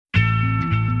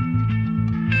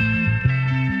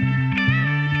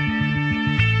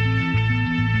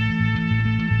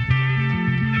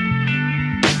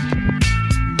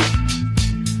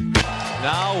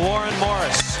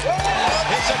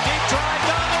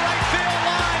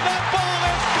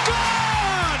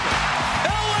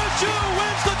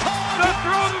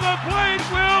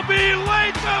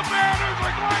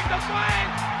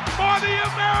the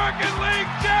American League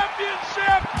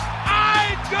Championship.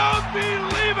 I don't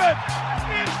believe it.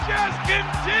 It just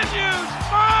continues.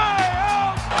 My,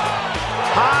 oh my.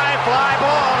 High fly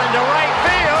ball into right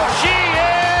field. She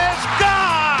is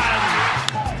gone.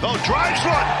 Oh, drives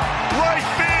one. Right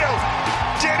field.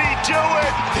 Did he do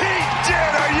it? He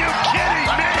did. Are you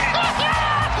kidding me?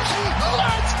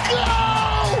 Let's go.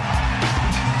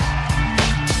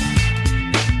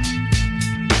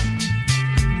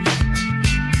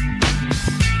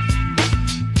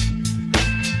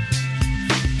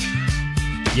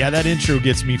 Yeah, that intro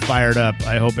gets me fired up.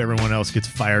 I hope everyone else gets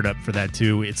fired up for that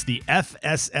too. It's the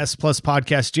FSS Plus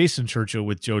podcast. Jason Churchill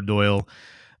with Joe Doyle.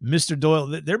 Mr. Doyle,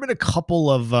 there have been a couple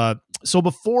of... so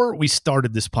before we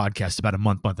started this podcast about a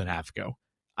month and a half ago,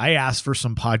 I asked for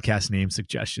some podcast name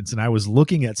suggestions, and I was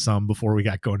looking at some before we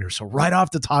got going here. So right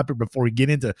off the topic, before we get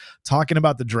into talking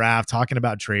about the draft, talking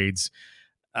about trades,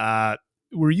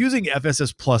 we're using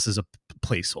FSS Plus as a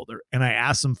placeholder. And I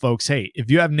asked some folks, hey, if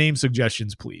you have name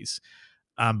suggestions, please.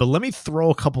 But let me throw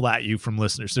a couple at you from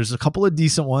listeners. There's a couple of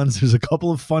decent ones. There's a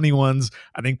couple of funny ones.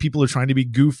 I think people are trying to be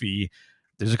goofy.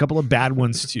 There's a couple of bad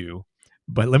ones too.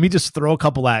 But let me just throw a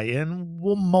couple at you and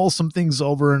we'll mull some things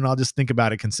over and I'll just think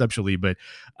about it conceptually. But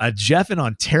Jeff in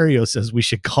Ontario says we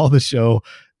should call the show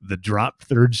The Drop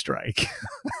Third Strike.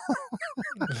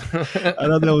 I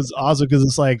thought that was awesome because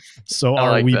it's like, so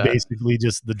are like we that. Basically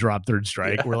just the drop third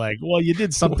strike? Yeah. We're like, well, you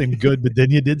did something good, but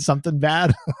then you did something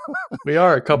bad. We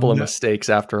are a couple of mistakes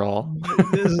after all.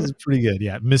 This is pretty good.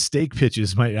 Yeah. Mistake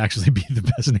pitches might actually be the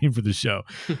best name for the show.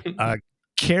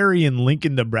 Carrie in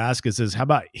Lincoln, Nebraska says, how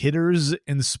about hitters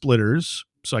and splitters?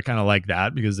 So I kind of like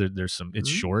that because there's some, it's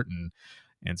short and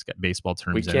it's got baseball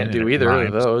terms. We can't do either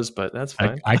of those, but that's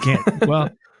fine. I can't.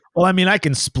 Well, I mean, I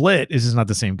can split. This is not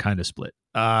the same kind of split.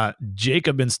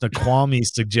 Jacob in Snoqualmie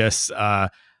suggests, how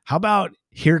about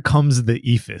Here Comes the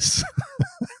Ephus?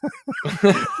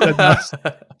 that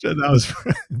was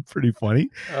pretty funny.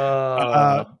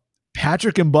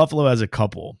 Patrick in Buffalo has a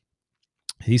couple.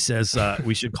 He says,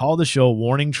 we should call the show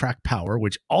Warning Track Power,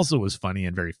 which also was funny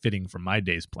and very fitting for my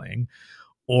days playing,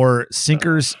 or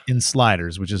Sinkers and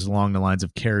Sliders, which is along the lines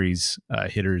of Carrie's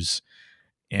hitters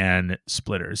and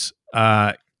splitters.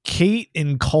 Kate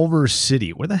in Culver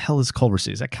City. Where the hell is Culver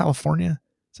City? Is that California?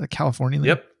 Is that California?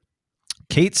 Yep.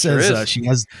 Kate says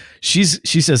she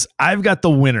says, I've got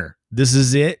the winner. This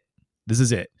is it.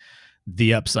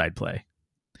 The upside play.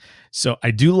 So I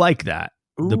do like that.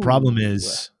 Ooh. The problem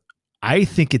is I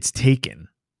think it's taken.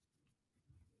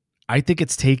 I think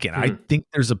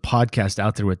there's a podcast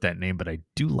out there with that name, but I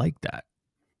do like that.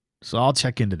 So I'll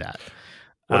check into that.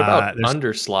 What about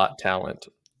underslot talent?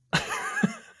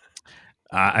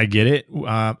 I get it.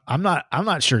 I'm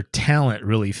not sure talent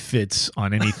really fits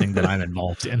on anything that I'm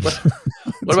involved in.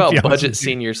 What about budget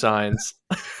senior signs?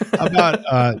 How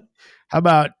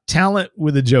about talent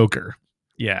with a joker?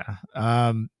 Yeah.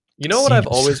 You know what I've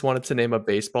always wanted to name a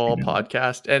baseball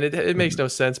podcast, and it makes no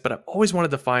sense, but I've always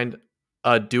wanted to find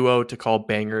a duo to call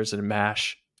Bangers and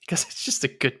Mash because it's just a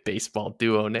good baseball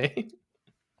duo name.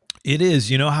 It is.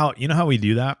 You know how we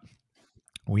do that?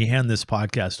 We hand this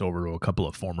podcast over to a couple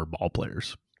of former ball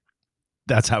players.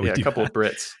 That's how we do a couple that. of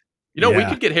Brits. You know, we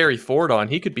could get Harry Ford on.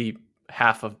 He could be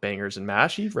half of Bangers and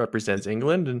Mash. He represents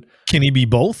England. And can he be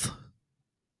both?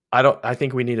 I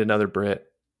think we need another Brit.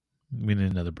 We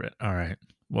need another Brit. All right.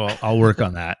 Well, I'll work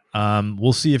on that.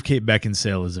 We'll see if Kate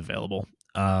Beckinsale is available.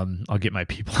 I'll get my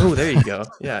people. Oh, there you go.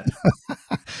 Yeah.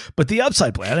 But the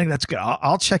upside play, I think that's good.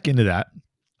 I'll check into that.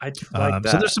 I do like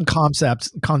that. So there's some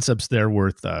concepts there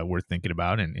worth thinking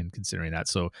about and considering that.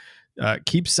 So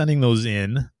keep sending those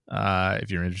in if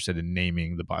you're interested in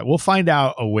naming the pod. We'll find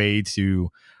out a way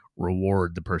to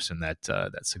reward the person that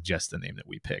suggests the name that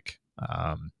we pick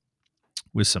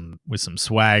with some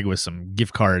swag, with some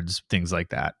gift cards, things like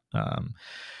that.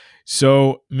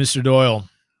 So Mr. Doyle,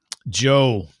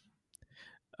 Joe,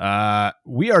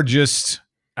 we are just,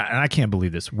 and I can't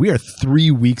believe this, we are 3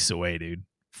 weeks away, dude,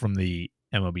 from the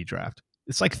MLB draft.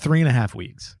 It's like 3.5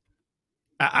 weeks.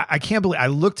 I can't believe I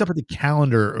looked up at the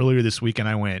calendar earlier this week and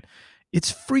I went, it's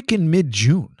freaking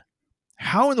mid-June.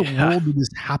 How in the world did this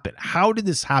happen? How did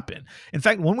this happen? In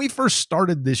fact, when we first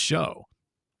started this show,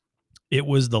 it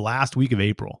was the last week of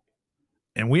April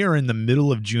and we are in the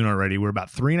middle of June already. We're about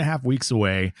 3.5 weeks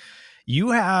away.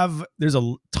 There's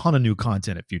a ton of new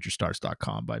content at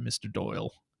futurestars.com by Mr.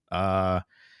 Doyle.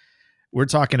 We're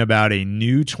talking about a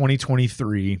new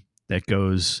 2023 that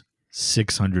goes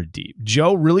 600 deep.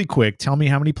 Joe, really quick, tell me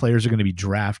how many players are going to be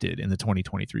drafted in the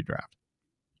 2023 draft.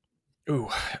 Ooh.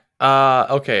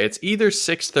 Okay. It's either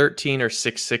 613 or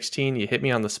 616. You hit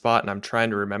me on the spot and I'm trying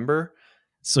to remember.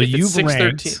 So If it's you've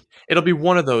 613, ranked. it'll be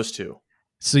one of those two.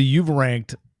 So you've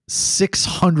ranked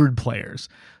 600 players.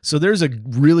 So there's a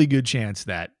really good chance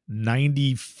that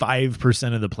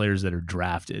 95% of the players that are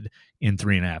drafted in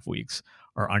 3.5 weeks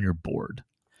are on your board.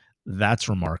 That's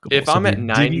remarkable. If So I'm if at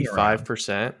you're digging around, 95%,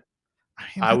 man,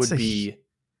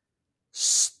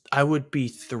 I would be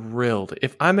thrilled.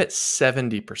 If I'm at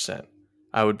 70%,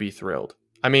 I would be thrilled.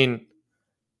 I mean,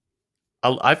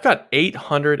 I've got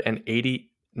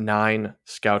 889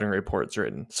 scouting reports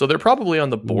written. So they're probably on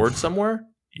the board somewhere.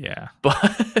 Yeah.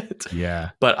 But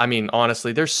Yeah. but I mean,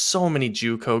 honestly, there's so many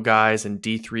JUCO guys and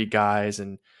D3 guys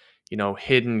and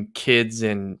hidden kids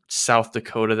in South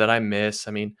Dakota that I miss.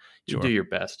 I mean, you do your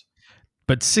best.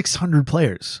 But 600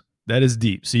 players, that is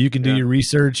deep. So you can do your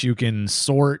research, you can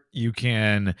sort, you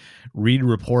can read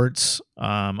reports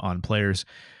on players.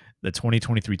 The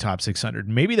 2023 top 600.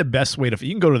 Maybe the best way you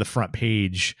can go to the front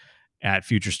page at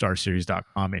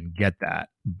futurestarseries.com and get that.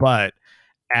 But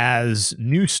as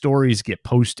new stories get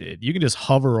posted, you can just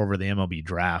hover over the MLB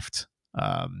draft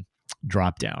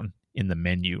drop down in the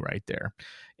menu right there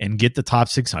and get the top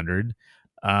 600.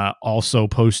 Also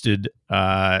posted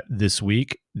this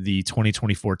week, the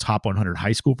 2024 top 100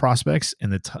 high school prospects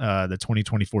and the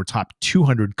 2024 top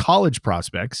 200 college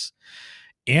prospects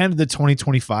and the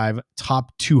 2025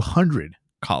 top 200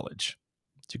 college.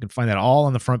 So you can find that all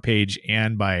on the front page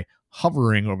and by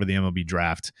hovering over the MLB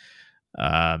draft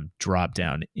drop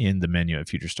down in the menu at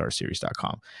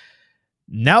futurestarseries.com.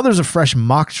 Now there's a fresh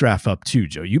mock draft up too,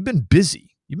 Joe. You've been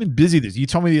busy. This. You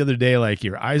told me the other day, like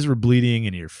your eyes were bleeding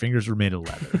and your fingers were made of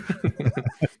leather.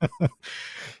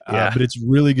 But it's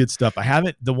really good stuff.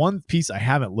 The one piece I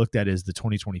haven't looked at is the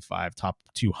 2025 top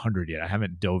 200 yet. I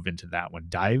haven't dove into that one.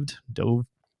 Dived into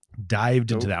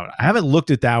that one. I haven't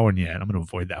looked at that one yet. I'm going to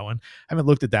avoid that one. I haven't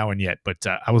looked at that one yet, but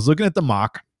I was looking at the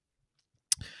mock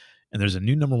and there's a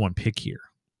new number one pick here.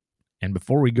 And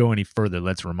before we go any further,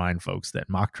 let's remind folks that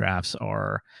mock drafts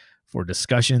are for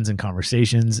discussions and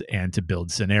conversations and to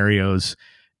build scenarios,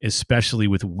 especially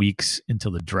with weeks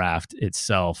until the draft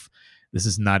itself. This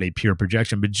is not a pure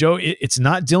projection. But, Joe, it's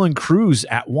not Dylan Cruz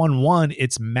at 1-1.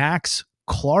 It's Max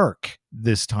Clark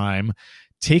this time.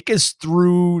 Take us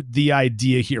through the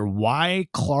idea here. Why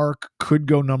Clark could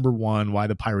go number one, why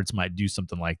the Pirates might do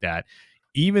something like that,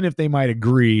 even if they might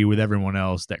agree with everyone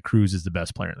else that Cruz is the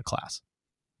best player in the class.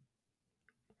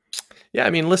 Yeah, I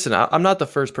mean, listen, I'm not the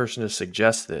first person to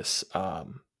suggest this.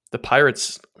 The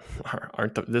Pirates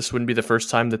this wouldn't be the first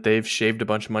time that they've shaved a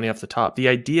bunch of money off the top. The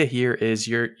idea here is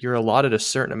you're allotted a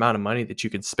certain amount of money that you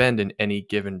can spend in any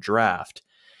given draft.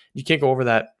 You can't go over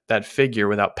that figure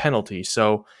without penalty.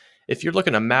 So if you're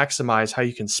looking to maximize how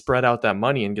you can spread out that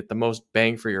money and get the most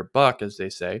bang for your buck, as they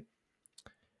say,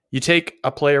 you take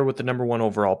a player with the number one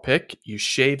overall pick, you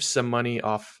shave some money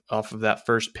off of that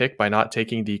first pick by not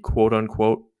taking the quote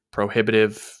unquote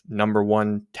prohibitive number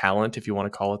one talent, if you want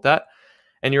to call it that.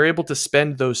 And you're able to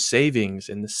spend those savings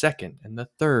in the second and the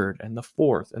third and the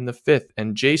fourth and the fifth.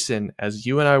 And Jason, as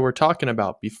you and I were talking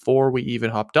about before we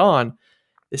even hopped on,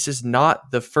 this is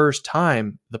not the first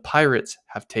time the Pirates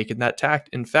have taken that tact.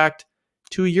 In fact,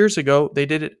 2 years ago, they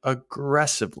did it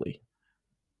aggressively.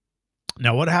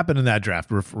 Now, what happened in that draft?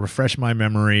 Refresh my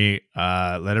memory.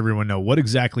 Let everyone know what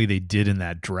exactly they did in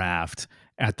that draft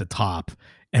at the top.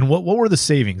 And what were the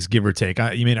savings, give or take?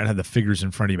 You may not have the figures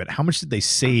in front of you, but how much did they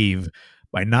save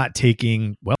by not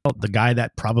taking, the guy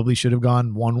that probably should have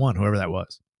gone 1-1, whoever that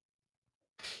was?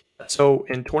 So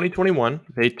in 2021,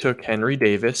 they took Henry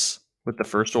Davis with the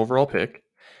first overall pick.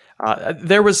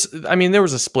 There was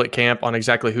a split camp on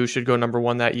exactly who should go number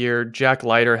one that year. Jack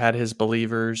Leiter had his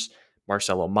believers.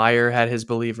 Marcelo Meyer had his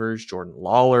believers. Jordan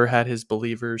Lawler had his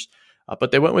believers.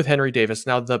 But they went with Henry Davis.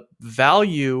 Now, the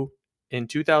value in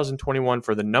 2021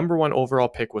 for the number one overall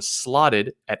pick was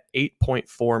slotted at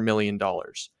 $8.4 million.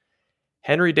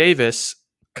 Henry Davis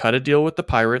cut a deal with the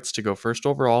Pirates to go first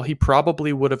overall. He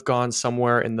probably would have gone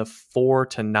somewhere in the 4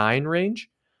 to 9 range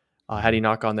had he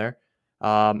not gone there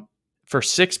for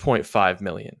 $6.5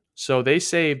 million. So they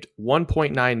saved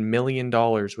 $1.9 million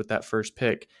with that first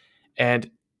pick. And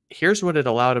here's what it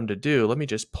allowed them to do. Let me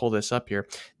just pull this up here.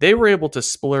 They were able to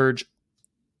splurge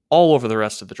all over the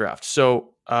rest of the draft.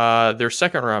 So their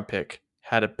second round pick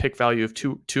had a pick value of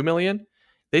 $2 million.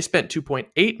 They spent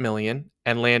 $2.8 million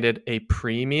and landed a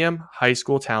premium high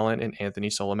school talent in Anthony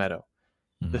Solometo.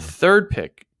 Mm-hmm. The third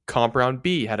pick, comp round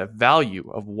B, had a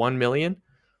value of $1 million.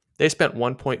 They spent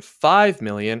 $1.5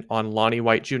 million on Lonnie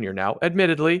White Jr. Now,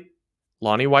 admittedly,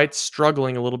 Lonnie White's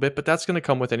struggling a little bit, but that's going to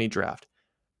come with any draft.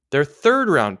 Their third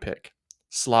round pick,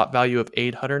 slot value of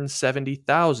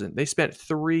 $870,000. They spent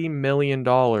 $3 million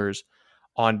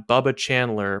on Bubba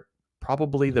Chandler,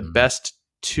 probably the best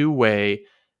two-way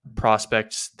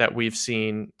prospects that we've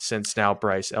seen since now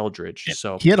Bryce Eldridge.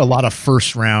 So he had a lot of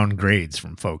first round grades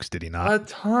from folks, did he not?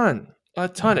 a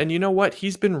ton. And you know what?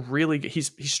 He's been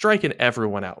he's striking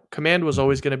everyone out. Command was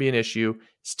always going to be an issue.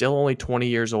 Still only 20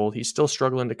 years old. He's still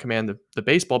struggling to command the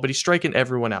baseball, but he's striking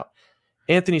everyone out.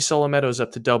 Anthony Solometto's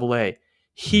up to Double-A.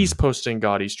 He's posting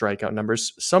gaudy strikeout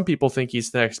numbers. Some people think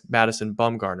he's the next Madison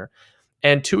Bumgarner.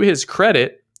 And to his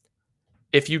credit,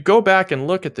 if you go back and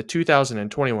look at the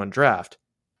 2021 draft,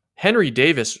 Henry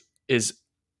Davis is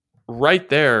right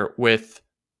there with,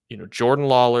 Jordan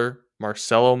Lawler,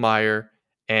 Marcelo Meyer,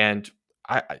 and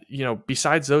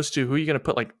besides those two, who are you going to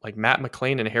put like Matt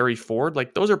McClain and Harry Ford?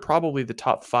 Like those are probably the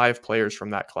top 5 players from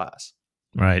that class.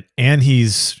 Right. And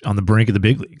he's on the brink of the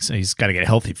big leagues. He's got to get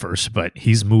healthy first, but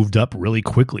he's moved up really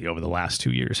quickly over the last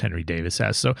 2 years, Henry Davis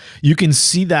has. So you can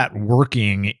see that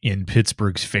working in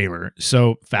Pittsburgh's favor.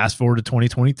 So fast forward to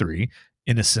 2023,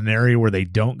 in a scenario where they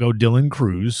don't go Dylan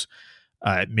Cruz,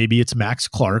 maybe it's Max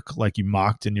Clark, like you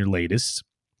mocked in your latest.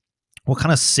 What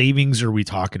kind of savings are we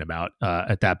talking about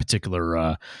at that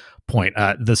particular point?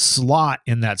 The slot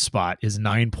in that spot is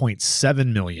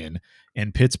 $9.7 million,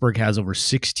 and Pittsburgh has over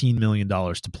 $16 million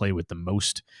to play with, the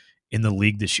most in the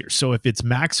league this year. So if it's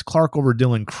Max Clark over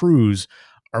Dylan Cruz,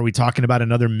 are we talking about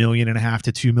another $1.5 million to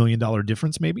 $2 million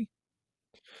difference maybe?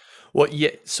 Well,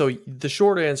 yeah. So the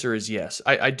short answer is yes.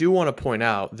 I do want to point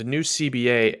out the new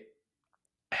CBA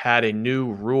had a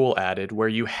new rule added where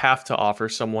you have to offer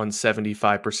someone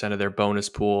 75% of their bonus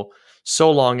pool so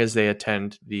long as they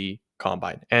attend the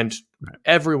combine. And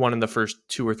everyone in the first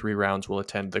 2 or 3 rounds will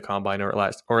attend the combine or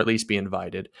at least be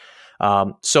invited.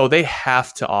 So they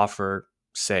have to offer,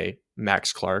 say,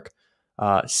 Max Clark,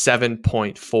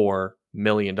 $7.4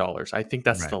 million. I think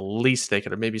that's the least they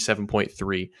could, or maybe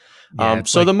 7.3. Yeah,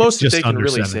 so the most that they can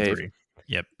really 7.3. save.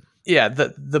 Yep. Yeah,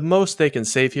 the most they can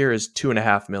save here is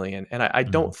 $2.5 million. And I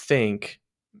don't think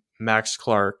Max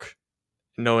Clark,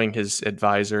 knowing his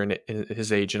advisor and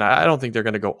his agent, I don't think they're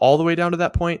going to go all the way down to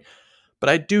that point. But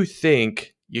I do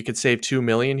think you could save $2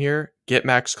 million here, get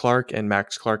Max Clark. And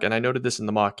I noted this in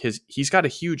the mock, he's got a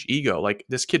huge ego. Like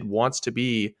this kid wants to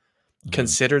be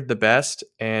considered the best,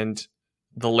 and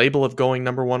the label of going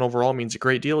number 1 overall means a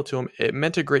great deal to him. It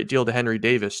meant a great deal to Henry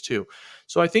Davis too.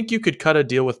 So I think you could cut a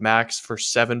deal with Max for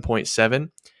 7.7,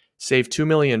 save $2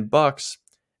 million,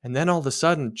 and then all of a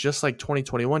sudden, just like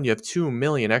 2021, you have $2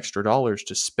 million extra dollars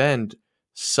to spend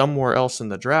somewhere else in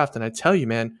the draft. And I tell you,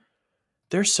 man,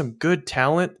 there's some good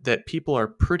talent that people are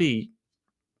pretty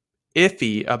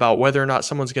iffy about whether or not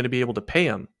someone's going to be able to pay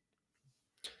them.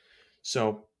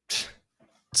 So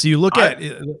you look at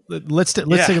let's take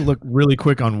a look really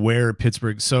quick on where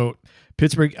Pittsburgh. So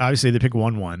Pittsburgh, obviously they pick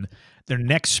 1-1. Their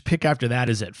next pick after that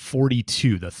is at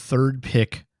 42, the third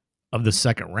pick of the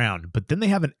second round. But then they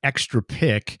have an extra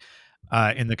pick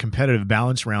in the competitive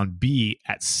balance round B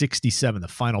at 67, the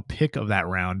final pick of that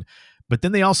round. But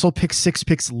then they also pick 6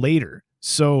 picks later.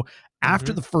 So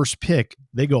after the first pick,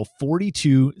 they go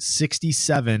 42,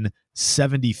 67,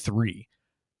 73.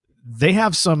 They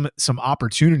have some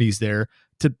opportunities there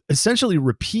to essentially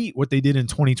repeat what they did in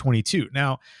 2022.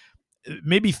 Now,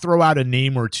 maybe throw out a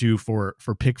name or two for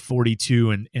pick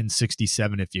 42 and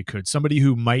 67 if you could. Somebody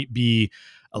who might be,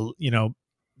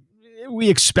 we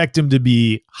expect him to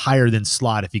be higher than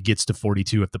slot if he gets to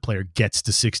 42, if the player gets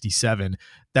to 67.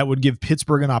 That would give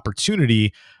Pittsburgh an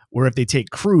opportunity where if they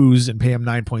take Cruz and pay him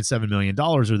 $9.7 million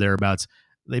or thereabouts,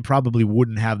 they probably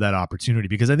wouldn't have that opportunity.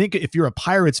 Because I think if you're a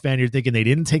Pirates fan, you're thinking they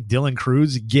didn't take Dylan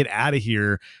Cruz, get out of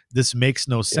here. This makes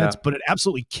no sense, but it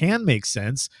absolutely can make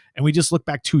sense. And we just look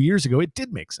back 2 years ago, it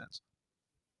did make sense.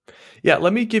 Yeah,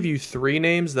 let me give you 3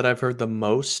 names that I've heard the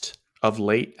most of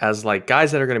late as like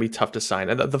guys that are going to be tough to sign.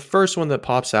 And the first one that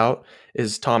pops out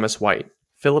is Thomas White,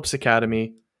 Phillips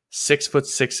Academy,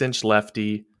 6'6"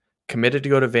 lefty, committed to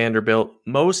go to Vanderbilt.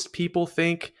 Most people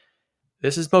think,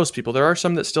 there are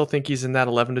some that still think he's in that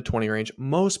 11 to 20 range.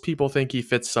 Most people think he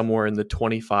fits somewhere in the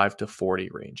 25 to 40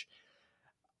 range.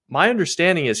 My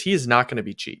understanding is he is not going to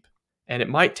be cheap. And it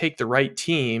might take the right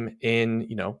team in,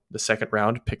 the second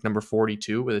round, pick number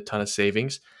 42 with a ton of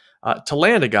savings, to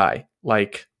land a guy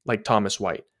like Thomas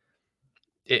White.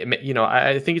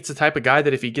 I think it's the type of guy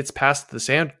that if he gets past the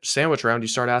sandwich round, you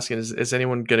start asking, is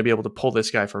anyone going to be able to pull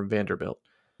this guy from Vanderbilt?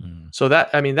 So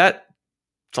that's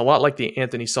a lot like the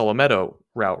Anthony Solometto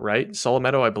route, right?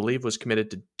 Solometto, I believe, was committed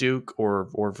to Duke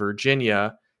or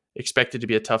Virginia, expected to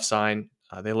be a tough sign.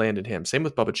 They landed him. Same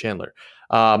with Bubba Chandler.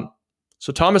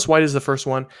 So Thomas White is the first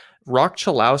one. Rock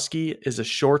Chalowski is a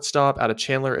shortstop out of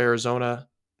Chandler, Arizona.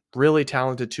 Really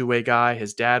talented two-way guy.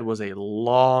 His dad was a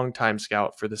long-time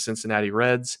scout for the Cincinnati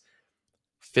Reds.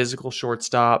 physical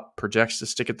shortstop, projects to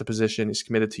stick at the position. He's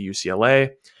committed to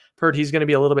UCLA. Heard he's going to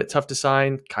be a little bit tough to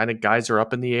sign. Kind of guys are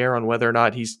up in the air on whether or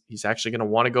not he's actually going to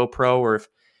want to go pro, or if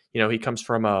he comes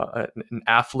from an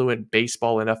affluent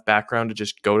baseball enough background to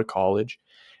just go to college.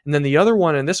 And then the other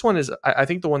one, and this one is I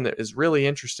think the one that is really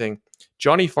interesting,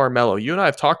 Johnny Farmelo. You and I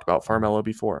have talked about Farmelo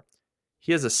before.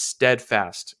 He has a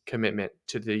steadfast commitment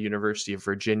to the University of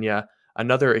Virginia,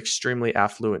 another extremely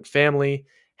affluent family.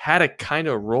 Had a kind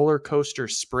of roller coaster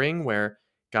spring where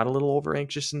got a little over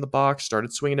anxious in the box,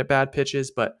 started swinging at bad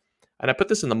pitches, and I put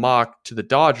this in the mock to the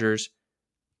Dodgers.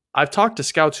 I've talked to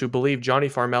scouts who believe Johnny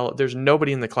Farmelo, there's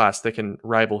nobody in the class that can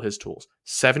rival his tools.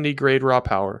 70 grade raw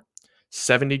power,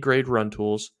 70 grade run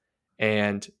tools,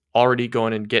 and already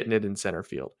going and getting it in center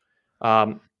field.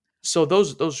 So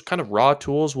those kind of raw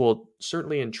tools will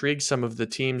certainly intrigue some of the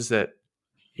teams that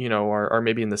are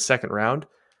maybe in the second round.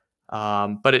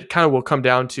 But it kind of will come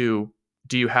down to,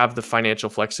 do you have the financial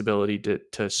flexibility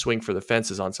to swing for the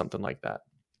fences on something like that?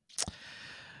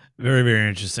 Very, very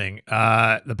interesting.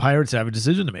 The Pirates have a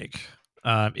decision to make.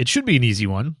 It should be an easy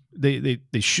one. They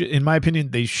should, in my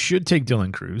opinion, they should take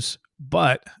Dylan Cruz,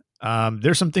 but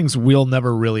there's some things we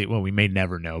may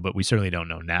never know, but we certainly don't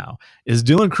know now. Is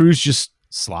Dylan Cruz just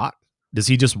slot? Does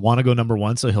he just want to go number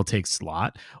one, so he'll take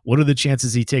slot? What are the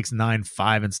chances he takes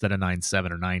 9.5 instead of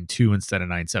 9.7 or 9.2 instead of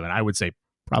 9.7? I would say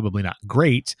probably not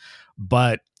great,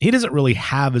 but he doesn't really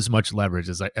have as much leverage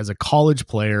as a college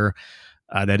player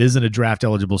that isn't a draft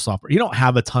eligible sophomore. You don't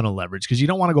have a ton of leverage because you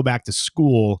don't want to go back to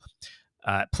school,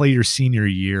 play your senior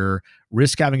year,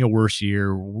 risk having a worse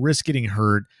year, risk getting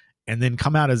hurt, and then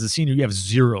come out as a senior. You have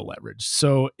zero leverage.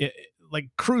 So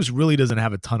Cruz really doesn't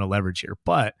have a ton of leverage here,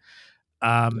 but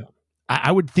I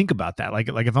would think about that. Like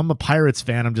if I'm a Pirates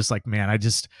fan, I'm just like, man, I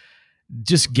just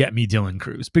get me Dylan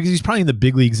Cruz, because he's probably in the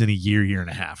big leagues in a year and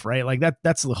a half, right? Like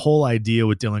that's the whole idea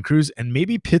with Dylan Cruz. And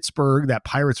maybe Pittsburgh, that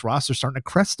Pirates roster, starting to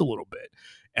crest a little bit.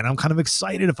 And I'm kind of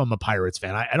excited if I'm a Pirates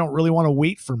fan. I don't really want to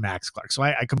wait for Max Clark. So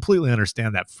I completely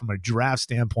understand that from a draft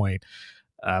standpoint.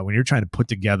 When you're trying to put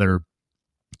together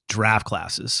draft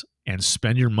classes and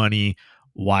spend your money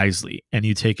wisely, and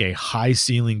you take a high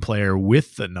ceiling player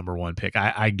with the number one pick,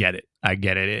 I get it.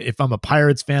 If I'm a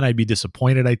Pirates fan, I'd be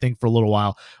disappointed, I think, for a little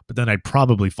while, but then I'd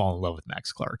probably fall in love with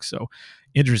Max Clark. So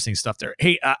interesting stuff there.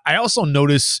 Hey, I also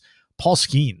notice Paul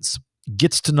Skeens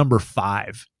gets to number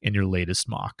 5 in your latest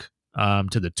mock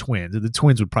to the Twins. The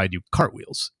Twins would probably do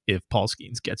cartwheels if Paul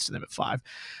Skeens gets to them at 5.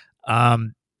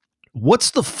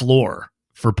 What's the floor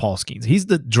for Paul Skeens? He's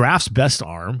the draft's best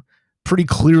arm, pretty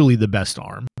clearly the best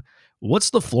arm. What's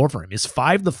the floor for him? Is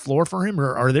 5 the floor for him,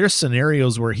 or are there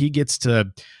scenarios where he gets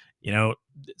to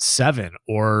 7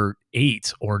 or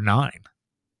 8 or 9?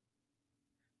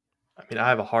 I mean, I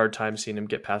have a hard time seeing him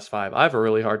get past 5. I have a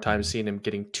really hard time seeing him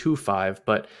getting to 5,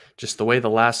 but just the way the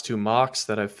last 2 mocks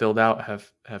that I've filled out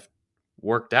have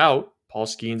worked out, Paul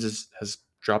Skeens has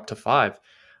dropped to 5.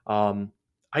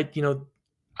 I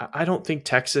don't think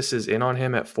Texas is in on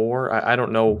him at 4. I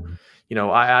don't know.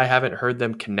 I haven't heard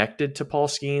them connected to Paul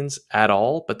Skeens at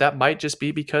all, but that might just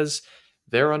be because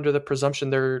they're under the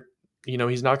presumption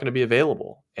he's not going to be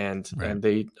available, and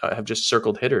they have just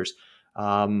circled hitters.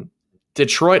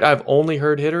 Detroit, I've only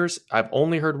heard hitters. I've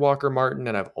only heard Walker Martin,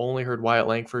 and I've only heard Wyatt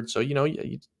Langford. So,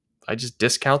 I just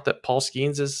discount that Paul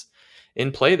Skeens is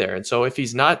in play there. And so if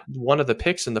he's not one of the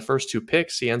picks in the first 2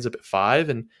 picks, he ends up at 5.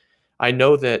 And I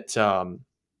know that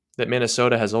that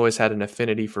Minnesota has always had an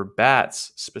affinity for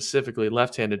bats, specifically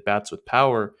left-handed bats with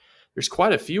power. There's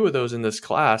quite a few of those in this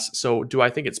class. So do I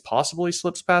think it's possible he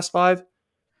slips past 5?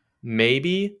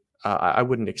 Maybe. I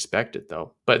wouldn't expect it,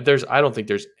 though. But I don't think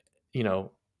there's,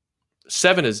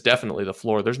 7 is definitely the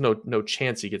floor. There's no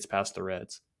chance he gets past the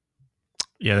Reds.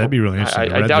 Yeah, that'd be really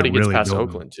interesting. I doubt he gets past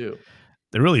Oakland, too.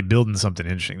 They're really building something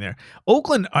interesting there.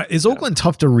 Oakland, is Oakland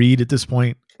tough to read at this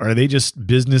point? Or are they just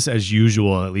business as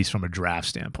usual, at least from a draft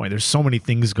standpoint? There's so many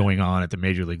things going on at the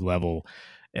major league level.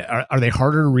 Are they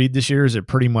harder to read this year? Or is it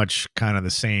pretty much kind of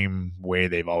the same way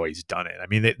they've always done it? I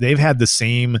mean, they've had the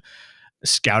same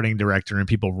scouting director and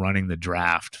people running the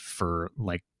draft for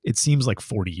it seems like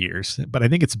 40 years, but I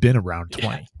think it's been around 20.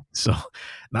 Yeah. So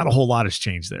not a whole lot has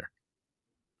changed there.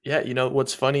 Yeah.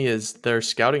 What's funny is their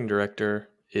scouting director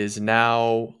is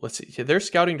now, let's see, their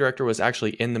scouting director was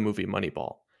actually in the movie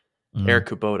Moneyball, Eric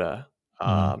Kubota.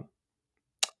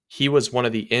 He was one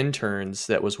of the interns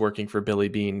that was working for Billy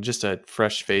Beane, just a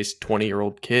fresh-faced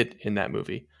 20-year-old kid in that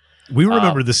movie. We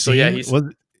remember the scene. So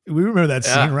we remember that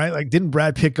scene, right? Like, didn't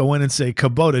Brad Pitt go in and say,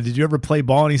 Kubota, did you ever play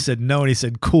ball? And he said, no. And he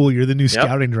said, cool, you're the new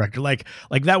scouting director. Like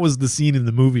that was the scene in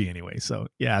the movie anyway. So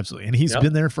yeah, absolutely. And he's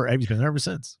been there ever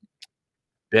since.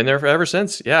 Been there ever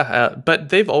since. Yeah. But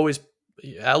they've always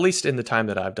at least in the time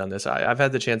that I've done this, I've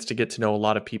had the chance to get to know a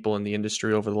lot of people in the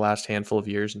industry over the last handful of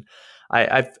years, and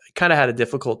I've kind of had a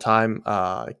difficult time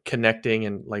connecting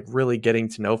and like really getting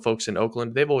to know folks in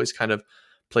Oakland. They've always kind of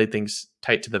played things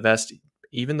tight to the vest,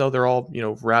 even though they're all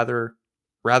rather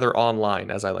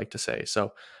online, as I like to say.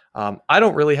 So I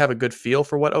don't really have a good feel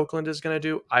for what Oakland is going to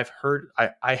do.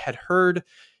 I had heard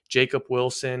Jacob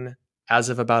Wilson as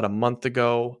of about a month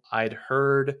ago. I'd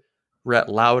heard Rhett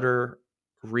Lauder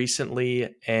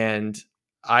recently, and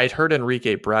I'd heard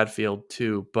Enrique Bradfield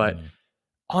too, but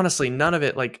honestly, none of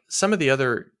it, like some of the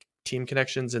other team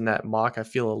connections in that mock, I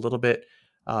feel a little bit,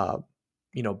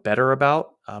 better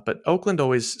about, but Oakland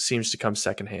always seems to come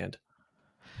secondhand.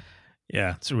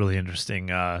 Yeah, it's a really interesting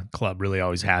club. Really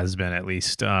always has been, at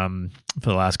least for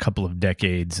the last couple of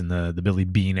decades in the Billy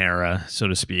Bean era, so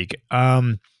to speak.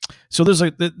 So there's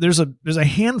a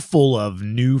handful of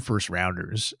new first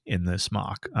rounders in this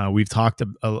mock. We've talked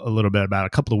a little bit about, a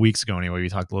couple of weeks ago anyway. We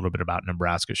talked a little bit about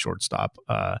Nebraska shortstop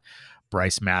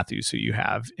Bryce Matthews, who you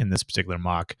have in this particular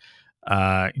mock,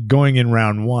 going in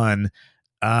round one.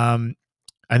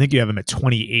 I think you have him at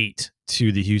 28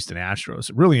 to the Houston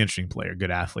Astros. Really interesting player,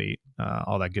 good athlete,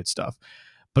 all that good stuff.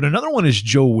 But another one is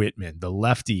Joe Whitman, the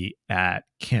lefty at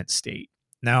Kent State.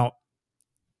 Now,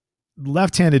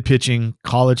 left-handed pitching,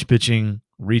 college pitching,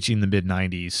 reaching the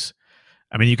mid-90s.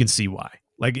 I mean, you can see why.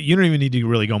 Like, you don't even need to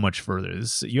really go much further.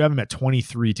 You have him at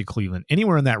 23 to Cleveland.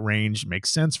 Anywhere in that range makes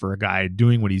sense for a guy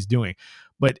doing what he's doing.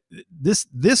 But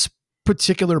this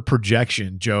particular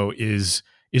projection, Joe, is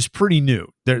pretty new.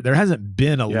 There hasn't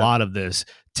been a lot of this.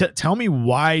 Tell me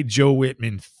why Joe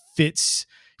Whitman fits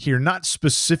here, not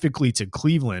specifically to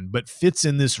Cleveland, but fits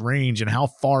in this range, and how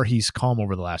far he's come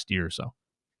over the last year or so.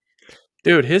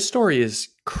 Dude, his story is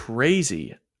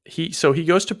crazy. He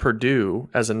goes to Purdue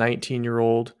as a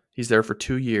 19-year-old. He's there for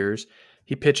 2 years.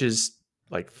 He pitches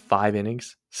like 5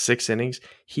 innings, 6 innings.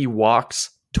 He walks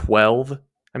 12.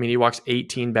 I mean, he walks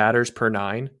 18 batters per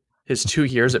 9 his 2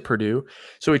 years at Purdue.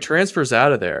 So he transfers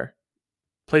out of there,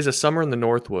 plays a summer in the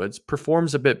Northwoods,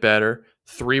 performs a bit better,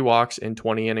 3 walks in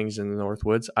 20 innings in the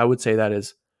Northwoods. I would say that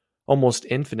is almost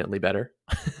infinitely better.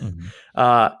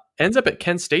 Mm-hmm. Ends up at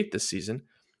Kent State this season,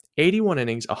 81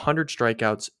 innings, 100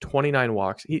 strikeouts, 29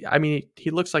 walks.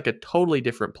 He looks like a totally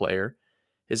different player.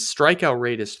 His strikeout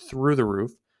rate is through the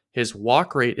roof. His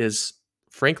walk rate is,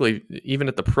 frankly, even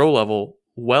at the pro level,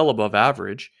 well above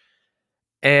average.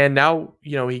 And now,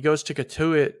 he goes to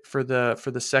Katuitt for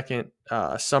the second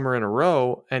summer in a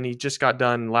row, and he just got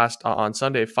done on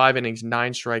Sunday, 5 innings,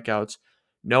 9 strikeouts,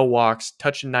 no walks,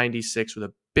 touching 96 with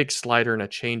a big slider and a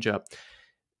changeup.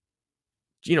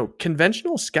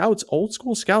 Conventional scouts, old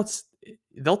school scouts,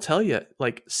 they'll tell you,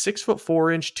 like 6'4",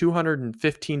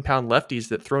 215-pound lefties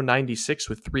that throw 96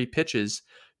 with 3 pitches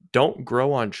don't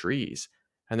grow on trees.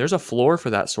 And there's a floor for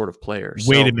that sort of player.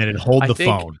 Wait a minute. Hold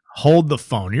the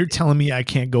phone. You're telling me I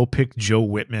can't go pick Joe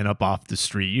Whitman up off the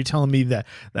street. You're telling me that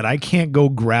I can't go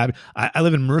grab. I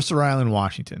live in Mercer Island,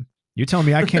 Washington. You're telling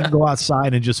me I can't go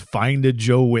outside and just find a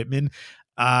Joe Whitman.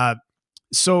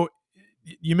 So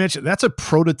you mentioned that's a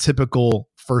prototypical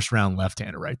first round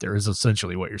left-hander right there, is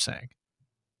essentially what you're saying.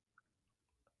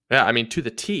 Yeah, I mean, to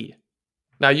the T.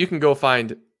 Now you can go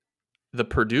find the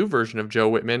Purdue version of Joe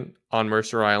Whitman on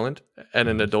Mercer Island and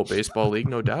an adult baseball league,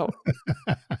 no doubt.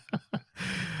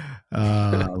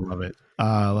 I love it.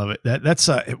 I love it. That's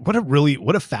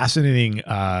what a fascinating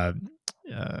kind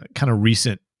of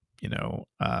recent,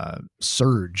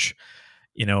 surge,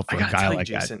 for a guy like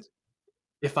Jason, that.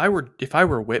 If I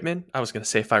were Whitman, I was going to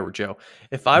say if I were Joe,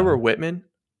 if I were Whitman,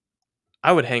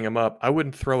 I would hang him up. I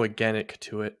wouldn't throw again at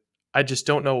Katuitt. I just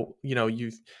don't know.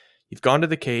 You've gone to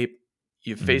the Cape.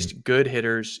 You've faced good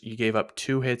hitters. You gave up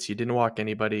 2 hits. You didn't walk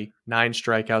anybody. 9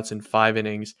 strikeouts in 5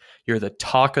 innings. You're the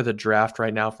talk of the draft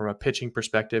right now from a pitching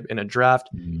perspective in a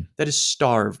draft that is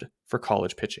starved for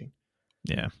college pitching.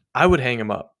 Yeah. I would hang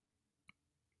him up.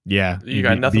 Yeah. You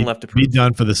got nothing left to prove. Be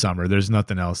done for the summer. There's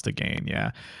nothing else to gain. Yeah.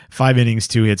 5 innings,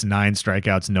 2 hits, 9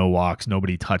 strikeouts, no walks.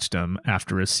 Nobody touched him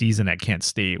after a season at Kent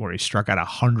State where he struck out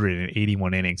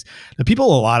 181 innings. The people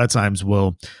a lot of times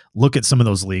will look at some of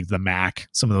those leagues, the MAC,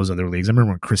 some of those other leagues. I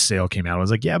remember when Chris Sale came out, I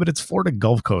was like, yeah, but it's Florida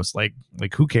Gulf Coast. Like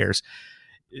who cares?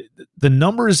 The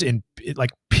numbers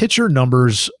pitcher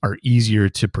numbers are easier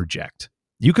to project.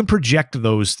 You can project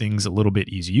those things a little bit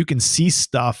easier. You can see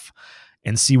stuff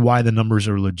and see why the numbers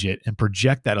are legit and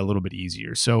project that a little bit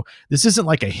easier. So this isn't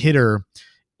like a hitter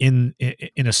in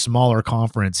a smaller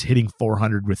conference hitting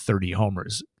 400 with 30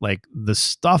 homers. Like, the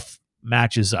stuff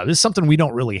matches up. This is something we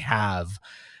don't really have,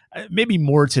 maybe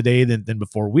more today than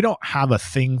before. We don't have a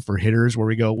thing for hitters where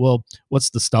we go, well, what's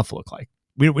the stuff look like?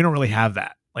 We don't really have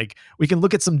that. Like, we can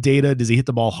look at some data. Does he hit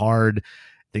the ball hard?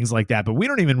 Things like that. But we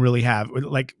don't even really have,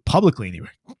 like, publicly anyway,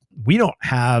 we don't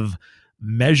have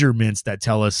measurements that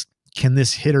tell us, can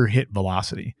this hitter hit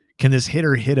velocity? Can this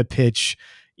hitter hit a pitch,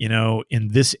 in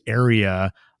this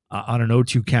area on an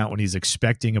 0-2 count when he's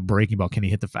expecting a breaking ball? Can he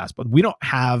hit the fastball? We don't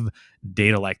have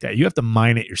data like that. You have to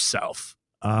mine it yourself.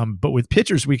 But with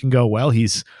pitchers, we can go, well,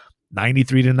 he's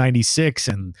 93 to 96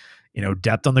 and,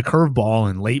 depth on the curveball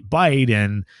and late bite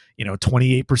and,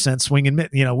 28% swing and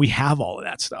mitt. We have all of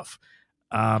that stuff.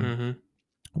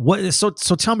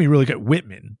 So tell me really quick,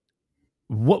 Whitman,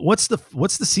 what's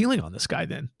the ceiling on this guy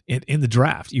then in the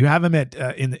draft? You have him at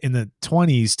in the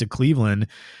 20s to Cleveland.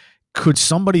 Could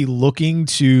somebody looking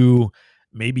to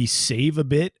maybe save a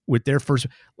bit with their first,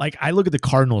 like, I look at the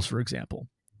Cardinals, for example.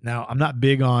 Now, I'm not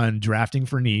big on drafting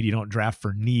for need. You don't draft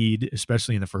for need,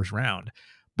 especially in the first round.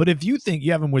 But if you think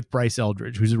you have him with Bryce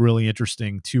Eldridge, who's a really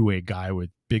interesting two-way guy with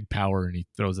big power and he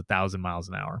throws 1,000 miles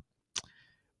an hour.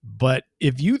 But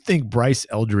if you think Bryce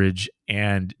Eldridge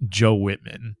and Joe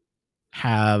Whitman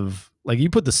have, like, you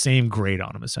put the same grade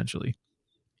on them, essentially.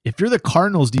 If you're the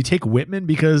Cardinals, do you take Whitman?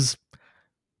 Because,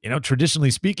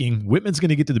 traditionally speaking, Whitman's going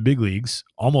to get to the big leagues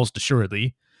almost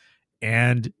assuredly,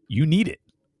 and you need it.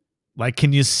 Like,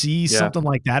 can you see something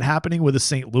like that happening with a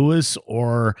St. Louis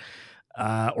or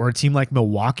a team like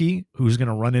Milwaukee, who's going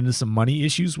to run into some money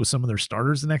issues with some of their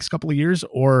starters the next couple of years?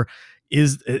 Or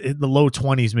is the low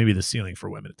 20s maybe the ceiling for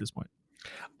Whitman at this point?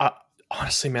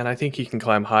 Honestly, man, I think he can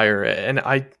climb higher, and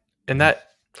that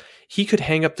he could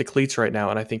hang up the cleats right now,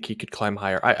 and I think he could climb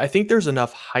higher. I think there's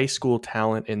enough high school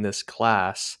talent in this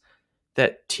class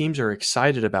that teams are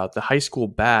excited about. The high school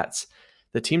bats,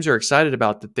 the teams are excited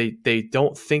about, that they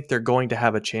don't think they're going to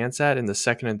have a chance at in the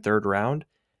second and third round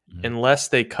unless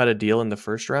they cut a deal in the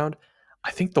first round.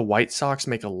 I think the White Sox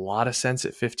make a lot of sense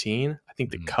at 15. I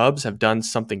think the Cubs have done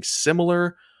something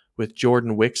similar with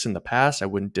Jordan Wicks in the past. I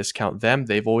wouldn't discount them.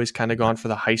 They've always kind of gone for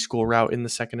the high school route in the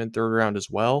second and third round as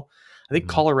well. I think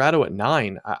Colorado at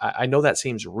 9. I know that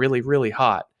seems really, really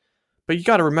hot, but you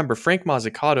got to remember Frank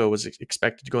Mazzucato was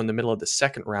expected to go in the middle of the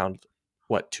second round,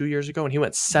 2 years ago, and he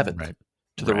went 7th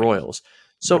to the Royals.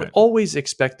 So always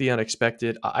expect the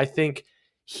unexpected. I think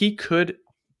he could,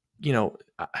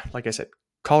 like I said,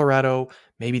 Colorado,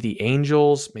 maybe the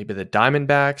Angels, maybe the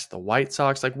Diamondbacks, the White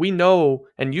Sox. Like, we know,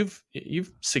 and you've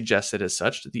suggested as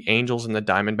such, that the Angels and the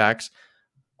Diamondbacks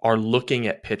are looking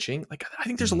at pitching. Like, I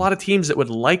think there's a lot of teams that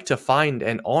would like to find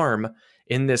an arm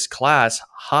in this class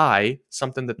high,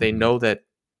 something that they know that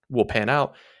will pan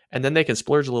out, and then they can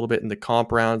splurge a little bit in the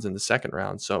comp rounds and the second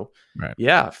round. So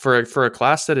for a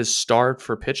class that is starved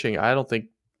for pitching, I don't think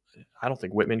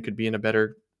Whitman could be in a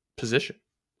better position.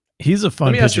 He's a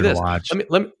fun pitcher to watch.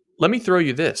 Let me throw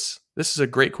you this. This is a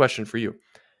great question for you.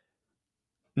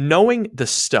 Knowing the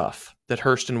stuff that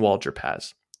Hurston Waldrop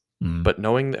has, but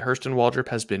knowing that Hurston Waldrop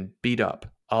has been beat up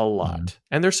a lot,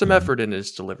 and there's some effort in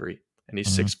his delivery, and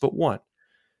he's 6'1",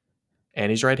 and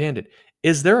he's right-handed.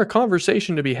 Is there a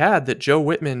conversation to be had that Joe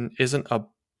Whitman isn't a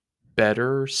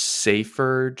better,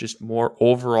 safer, just more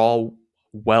overall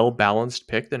well-balanced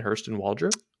pick than Hurston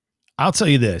Waldrop? I'll tell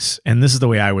you this, and this is the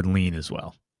way I would lean as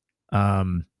well.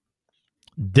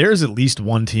 There's at least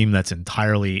one team that's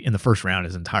entirely in the first round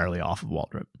is entirely off of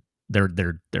Waldrop.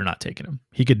 They're not taking him.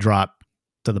 He could drop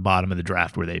to the bottom of the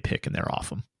draft where they pick and they're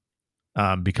off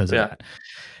him because of that.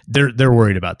 They're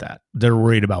worried about that. They're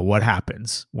worried about what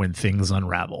happens when things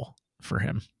unravel for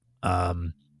him.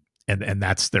 And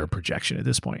that's their projection at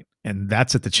this point. And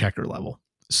that's at the checker level.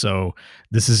 So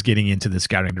this is getting into the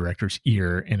scouting director's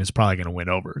ear, and it's probably going to win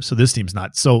over. So this team's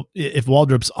not. So if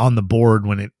Waldrop's on the board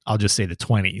I'll just say the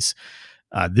 20s,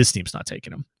 this team's not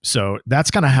taking him. So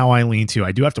that's kind of how I lean to.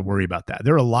 I do have to worry about that.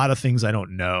 There are a lot of things I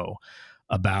don't know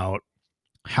about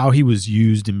how he was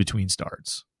used in between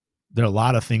starts. There are a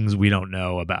lot of things we don't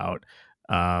know about.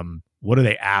 What do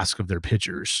they ask of their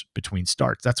pitchers between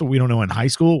starts? That's what we don't know in high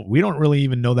school. We don't really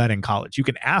even know that in college. You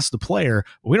can ask the player,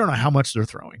 but we don't know how much they're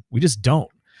throwing. We just don't.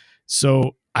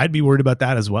 So I'd be worried about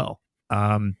that as well.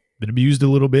 Been abused a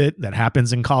little bit. That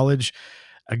happens in college.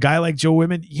 A guy like Joe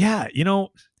Whitman,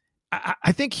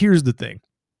 I think here's the thing.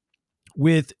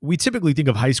 We typically think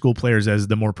of high school players as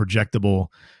the more projectable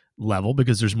level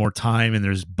because there's more time and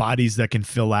there's bodies that can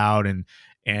fill out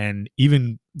and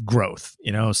even growth.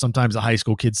 Sometimes a high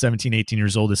school kid, 17, 18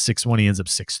 years old, is 6'1", he ends up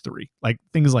 6'3". Like,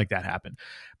 things like that happen.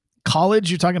 College,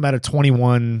 you're talking about a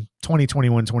 21,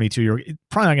 22-year-old,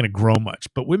 probably not going to grow much,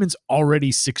 but Whitman's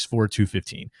already 6'4",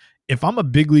 215. If I'm a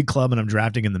big league club and I'm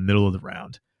drafting in the middle of the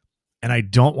round, and I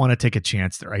don't want to take a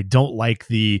chance there, I don't like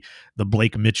the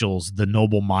Blake Mitchells, the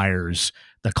Noble Myers,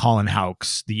 the Colin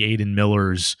Houcks, the Aiden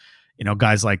Millers,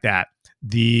 guys like that.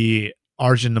 the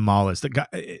Arjun Namalas, the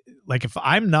guy, like if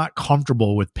I'm not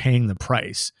comfortable with paying the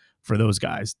price for those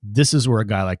guys, this is where a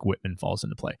guy like Whitman falls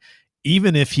into play,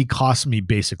 even if he costs me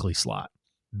basically slot,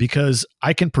 because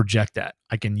I can project that.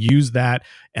 I can use that,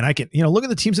 and I can, look at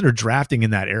the teams that are drafting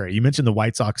in that area. You mentioned the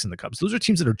White Sox and the Cubs. Those are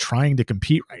teams that are trying to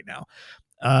compete right now.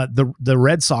 The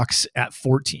Red Sox at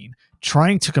 14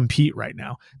 trying to compete right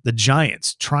now. The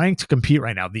Giants trying to compete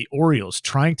right now. The Orioles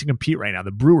trying to compete right now.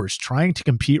 The Brewers trying to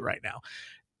compete right now.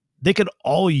 They could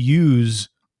all use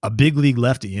a big league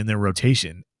lefty in their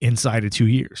rotation inside of 2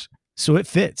 years. So it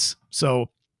fits. So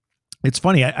it's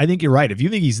funny. I think you're right. If you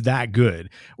think he's that good,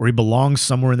 or he belongs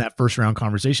somewhere in that first round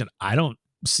conversation, I don't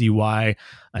see why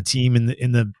a team in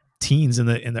the teens, in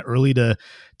the early to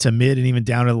mid, and even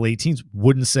down to the late teens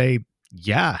wouldn't say,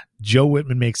 yeah, Joe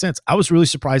Whitman makes sense. I was really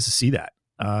surprised to see that.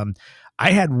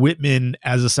 I had Whitman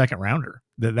as a second rounder.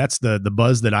 That's the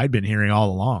buzz that I'd been hearing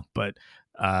all along. But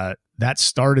that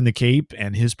start in the Cape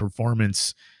and his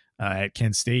performance at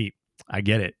Kent State, I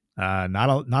get it. Not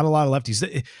a lot of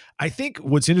lefties. I think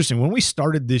what's interesting, when we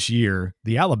started this year,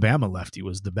 the Alabama lefty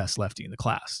was the best lefty in the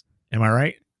class. Am I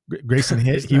right? Grayson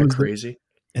Hitt, he was crazy.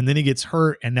 And then he gets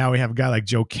hurt, and now we have a guy like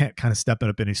Joe Kent kind of stepping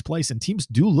up in his place. And teams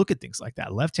do look at things like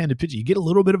that. Left-handed pitching, you get a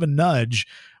little bit of a nudge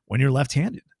when you're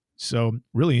left-handed. So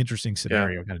really interesting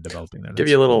scenario kind of developing there. Give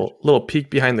you a little peek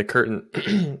behind the curtain.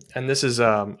 And this is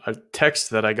a text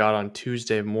that I got on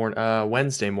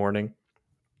Wednesday morning.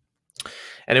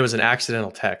 And it was an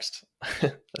accidental text.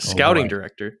 A scouting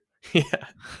director. Yeah,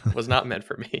 was not meant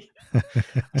for me.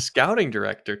 A scouting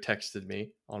director texted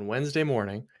me on Wednesday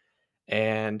morning,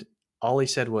 and all he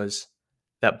said was,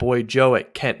 that boy Joe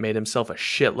at Kent made himself a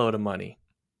shitload of money.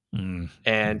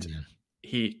 And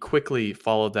he quickly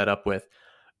followed that up with,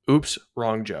 oops,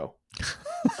 wrong Joe.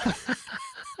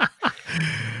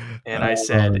 And I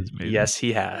said, yes,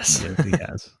 he has. Yes, he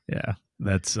has. Yeah,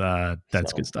 that's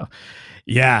good stuff.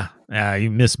 Yeah, you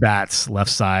miss bats,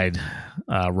 left side,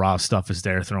 raw stuff is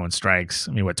there, throwing strikes.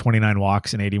 I mean, 29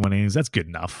 walks in 81 innings? That's good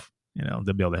enough.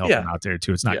 They'll be able to help him out there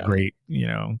too. It's not great,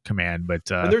 command, but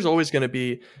and there's always going to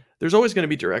be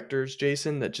directors,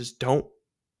 Jason, that just don't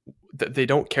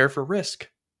care for risk.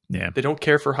 Yeah, they don't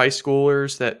care for high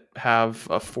schoolers that have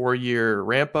a 4-year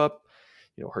ramp up.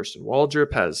 Hurston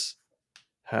Waldrop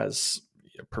has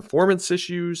performance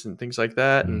issues and things like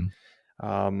that.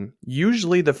 And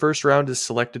usually the first round is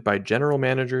selected by general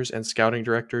managers and scouting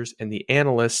directors, and the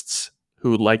analysts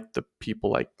who like the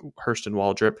people like Hurston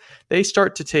Waldrop, they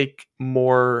start to take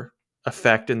more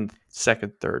effect in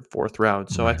second, third, fourth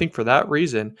round. So I think for that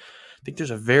reason, I think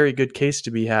there's a very good case to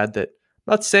be had that,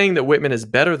 I'm not saying that Whitman is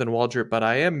better than Waldrop, but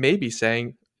I am maybe saying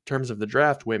in terms of the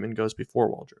draft, Whitman goes before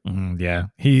Waldrop. Yeah.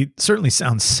 He certainly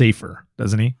sounds safer,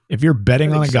 doesn't he? If you're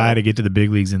betting on a guy to get to the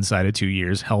big leagues inside of 2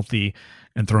 years, healthy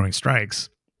and throwing strikes.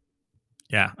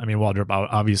 Yeah. I mean, Waldrop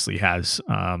obviously has,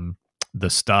 the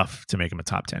stuff to make him a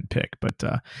top 10 pick, but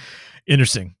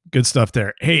interesting, good stuff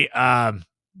there. Hey,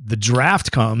 the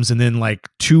draft comes, and then like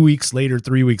 2 weeks later,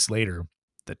 3 weeks later,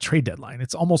 the trade deadline.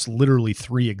 It's almost literally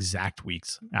 3 exact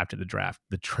weeks after the draft,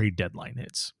 the trade deadline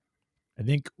hits. I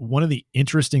think one of the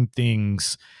interesting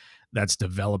things that's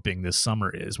developing this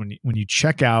summer is when you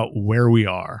check out where we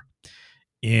are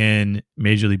in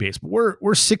Major League Baseball,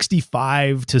 we're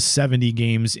 65 to 70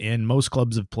 games in. Most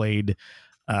clubs have played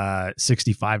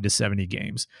 65 to 70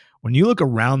 games. When you look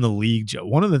around the league, Joe,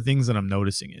 one of the things that I'm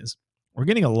noticing is we're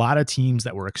getting a lot of teams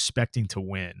that we're expecting to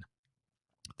win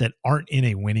that aren't in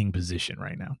a winning position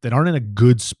right now, that aren't in a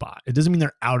good spot. It doesn't mean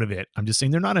they're out of it. I'm just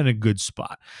saying they're not in a good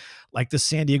spot. Like the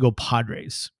San Diego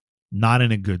Padres, not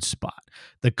in a good spot.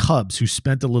 The Cubs, who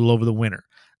spent a little over the winter,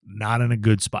 not in a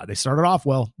good spot. They started off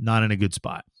well, not in a good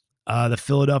spot. The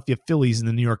Philadelphia Phillies and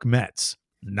the New York Mets,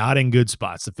 not in good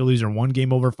spots. The Phillies are 1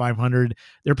 game over 500.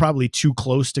 They're probably too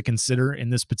close to consider in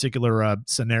this particular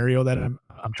scenario that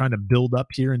I'm trying to build up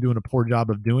here and doing a poor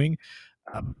job of doing.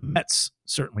 Mets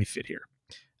certainly fit here.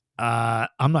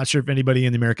 I'm not sure if anybody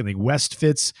in the American League West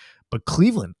fits, but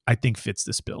Cleveland, I think, fits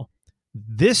this bill.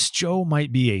 This, Joe,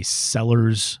 might be a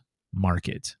seller's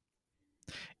market.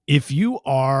 If you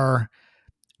are,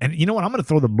 and you know what, I'm going to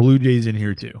throw the Blue Jays in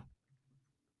here too.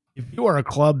 If you are a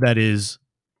club that is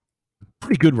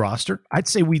pretty good roster,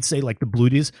 we'd say like the Blue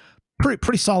Jays,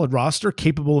 pretty solid roster,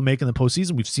 capable of making the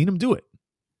postseason. We've seen them do it.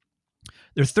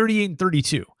 They're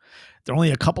 38-32. They're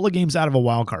only a couple of games out of a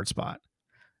wild card spot.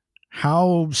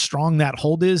 How strong that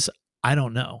hold is, I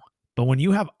don't know. But when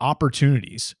you have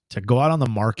opportunities to go out on the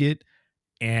market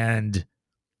and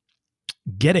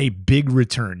get a big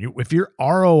return, if your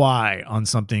ROI on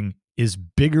something is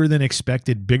bigger than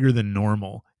expected, bigger than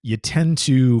normal, you tend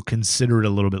to consider it a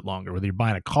little bit longer, whether you're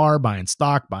buying a car, buying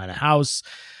stock, buying a house.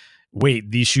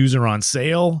 Wait, these shoes are on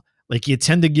sale. Like, you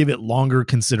tend to give it longer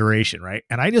consideration, right?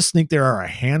 And I just think there are a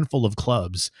handful of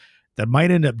clubs that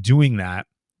might end up doing that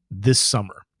this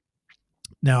summer.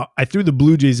 Now, I threw the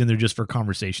Blue Jays in there just for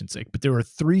conversation's sake, but there are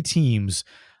 3 teams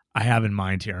I have in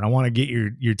mind here, and I want to get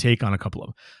your take on a couple of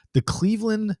them. The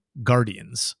Cleveland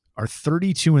Guardians are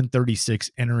 32-36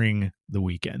 entering the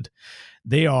weekend.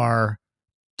 They are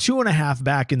 2.5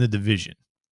 back in the division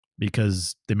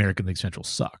because the American League Central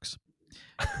sucks.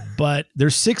 But they're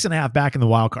 6.5 back in the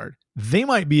wild card. They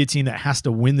might be a team that has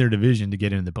to win their division to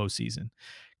get into the postseason.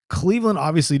 Cleveland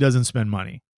obviously doesn't spend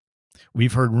money.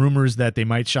 We've heard rumors that they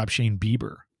might shop Shane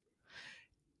Bieber.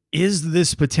 Is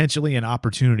this potentially an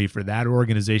opportunity for that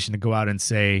organization to go out and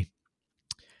say,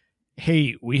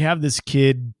 hey, we have this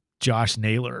kid, Josh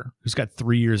Naylor, who's got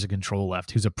 3 years of control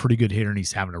left, who's a pretty good hitter, and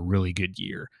he's having a really good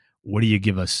year. What do you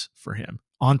give us for him?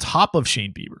 On top of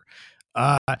Shane Bieber.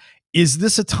 Is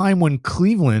this a time when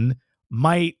Cleveland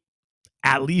might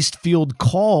at least field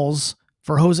calls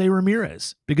for Jose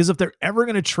Ramirez? Because if they're ever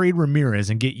going to trade Ramirez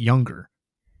and get younger,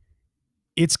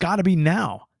 it's got to be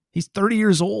now. He's 30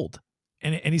 years old,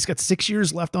 and he's got 6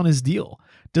 years left on his deal.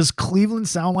 Does Cleveland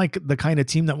sound like the kind of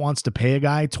team that wants to pay a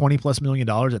guy $20+ million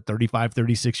at 35,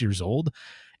 36 years old?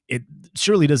 It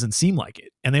surely doesn't seem like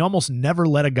it. And they almost never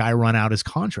let a guy run out his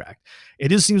contract. It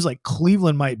just seems like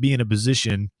Cleveland might be in a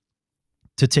position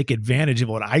to take advantage of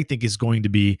what I think is going to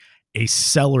be a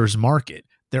seller's market.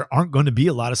 There aren't going to be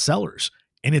a lot of sellers.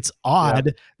 And it's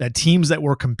odd that teams that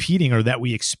were competing or that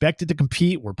we expected to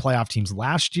compete were playoff teams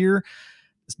last year.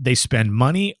 They spend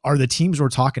money, are the teams we're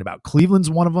talking about. Cleveland's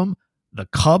one of them. The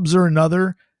Cubs are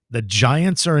another. The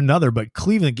Giants are another. But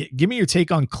Cleveland, give me your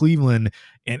take on Cleveland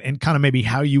and kind of maybe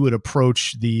how you would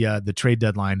approach the trade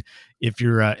deadline if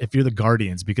you're the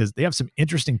Guardians, because they have some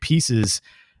interesting pieces.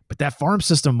 But that farm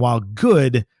system, while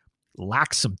good,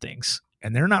 lacks some things.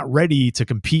 And they're not ready to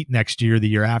compete next year, the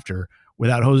year after,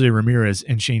 without Jose Ramirez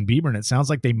and Shane Bieber. And it sounds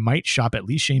like they might shop at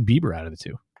least Shane Bieber out of the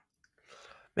two.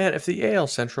 Man, if the AL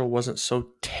Central wasn't so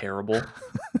terrible,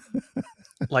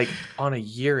 like on a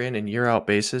year in and year out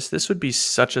basis, this would be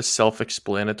such a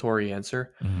self-explanatory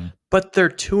answer. Mm-hmm. But they're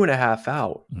 2.5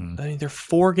 out. Mm-hmm. I mean, they're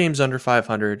 4 games under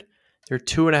 500. They're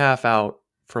 2.5 out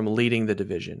from leading the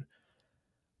division.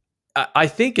 I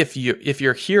think if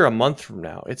you're here a month from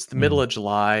now, it's the middle of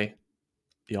July,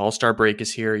 the All-Star break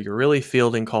is here. You're really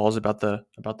fielding calls about the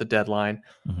deadline.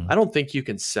 Mm-hmm. I don't think you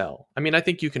can sell. I mean, I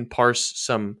think you can parse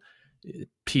some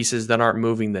pieces that aren't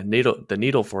moving the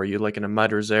needle for you, like an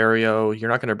Ahmed Rosario. You're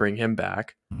not going to bring him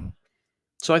back. Mm-hmm.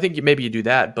 So I think maybe you do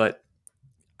that, but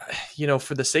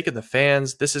for the sake of the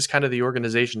fans, this is kind of the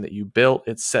organization that you built.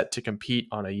 It's set to compete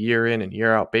on a year in and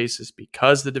year out basis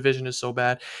because the division is so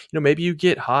bad. Maybe you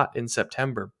get hot in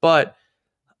September, but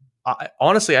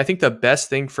honestly, I think the best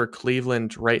thing for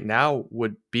Cleveland right now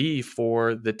would be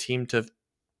for the team to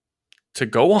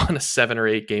go on a 7 or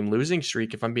 8 game losing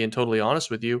streak, if I'm being totally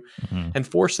honest with you, mm-hmm. and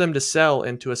force them to sell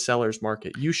into a seller's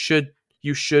market. You should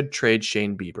trade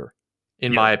Shane Bieber,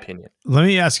 in my opinion. Let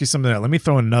me ask you something else. Let me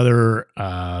throw a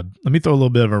little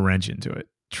bit of a wrench into it.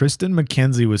 Tristan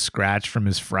McKenzie was scratched from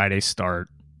his Friday start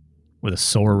with a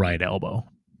sore right elbow.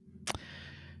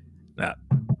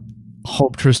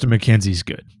 Hope Tristan McKenzie's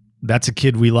good. That's a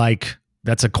kid we like.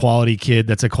 That's a quality kid.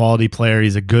 That's a quality player.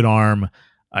 He's a good arm.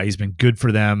 He's been good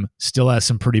for them. Still has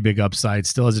some pretty big upside.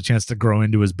 Still has a chance to grow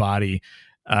into his body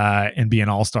and be an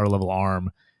all-star level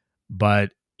arm.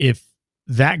 But if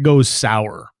that goes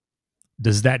sour,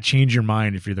 does that change your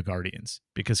mind if you're the Guardians?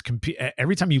 Because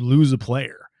every time you lose a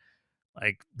player,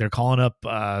 like they're calling up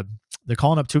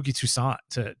Touki Toussaint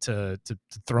to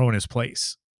throw in his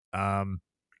place.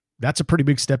 That's a pretty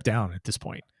big step down at this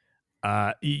point.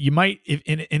 You might,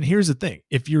 and here's the thing: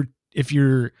 if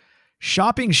you're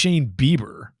shopping Shane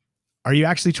Bieber, are you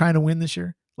actually trying to win this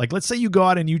year? Like, let's say you go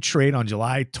out and you trade on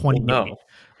July 28th,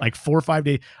 like 4 or 5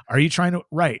 days. Are you trying to,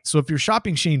 right? So if you're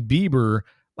shopping Shane Bieber,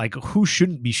 like, who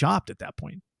shouldn't be shopped at that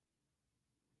point?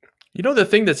 The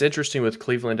thing that's interesting with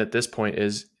Cleveland at this point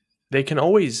is they can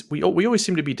always, we always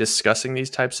seem to be discussing these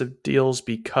types of deals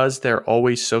because they're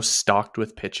always so stocked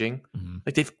with pitching. Mm-hmm.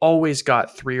 Like, they've always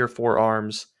got 3 or 4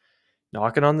 arms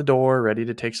knocking on the door, ready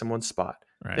to take someone's spot.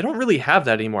 Right. They don't really have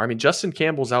that anymore. I mean, Justin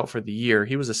Campbell's out for the year.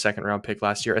 He was a 2nd-round pick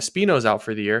last year. Espino's out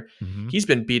for the year. Mm-hmm. He's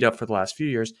been beat up for the last few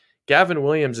years. Gavin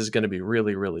Williams is going to be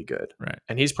really, really good. Right.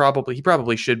 And he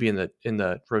probably should be in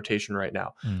the rotation right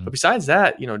now. Mm. But besides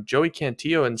that, Joey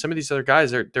Cantillo and some of these other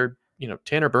guys, they're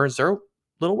Tanner Burns, they're a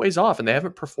little ways off and they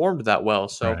haven't performed that well.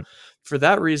 So for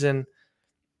that reason,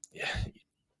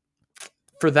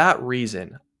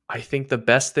 I think the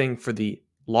best thing for the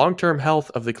long-term health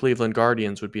of the Cleveland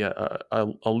Guardians would be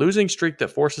a losing streak that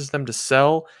forces them to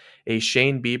sell a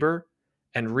Shane Bieber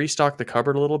and restock the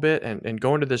cupboard a little bit and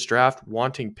go into this draft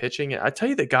wanting pitching. I tell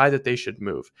you the guy that they should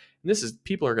move. And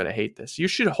people are going to hate this. You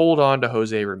should hold on to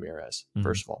Jose Ramirez,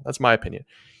 first of all. That's my opinion.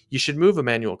 You should move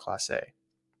Emmanuel Clase.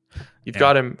 You've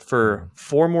got him for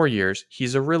 4 more years.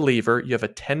 He's a reliever. You have a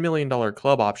 $10 million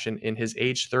club option in his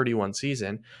age 31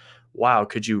 season. Wow,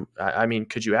 could you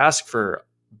ask for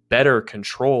better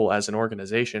control as an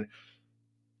organization?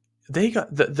 They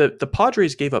got the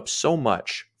Padres gave up so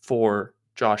much for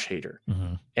Josh Hader,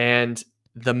 and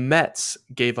the Mets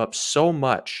gave up so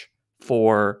much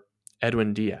for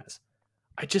Edwin Diaz.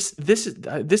 This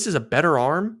is a better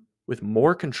arm with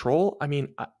more control. I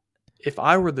mean, if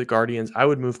I were the Guardians, I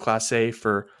would move Clase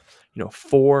for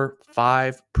 4,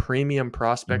 5 premium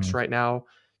prospects right now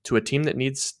to a team that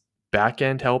needs back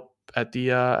end help at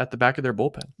the back of their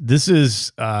bullpen. This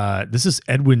is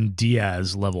Edwin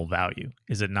Diaz level value,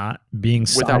 is it not?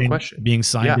 Without question. Being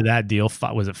signed to that deal,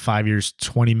 was it 5 years,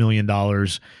 $20 million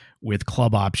with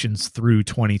club options through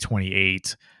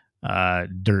 2028?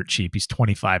 Dirt cheap. He's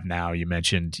 25 now. You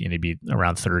mentioned he'd be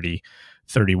around 30,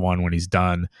 31 when he's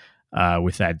done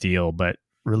with that deal. But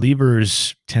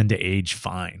relievers tend to age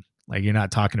fine. Like, you're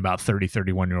not talking about 30,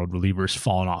 31-year-old relievers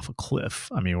falling off a cliff.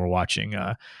 I mean, we're watching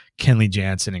Kenley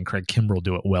Jansen and Craig Kimbrell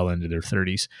do it well into their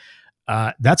 30s.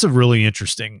 That's a really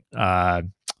interesting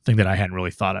thing that I hadn't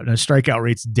really thought of. Now, strikeout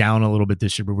rate's down a little bit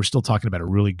this year, but we're still talking about a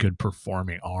really good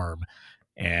performing arm.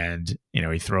 And,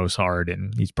 he throws hard,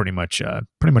 and he's pretty much a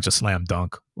slam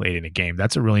dunk late in a game.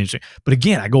 That's a really interesting. But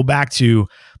again, I go back to,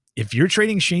 if you're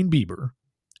trading Shane Bieber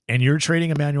and you're trading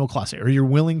Emmanuel Clase, or you're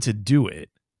willing to do it,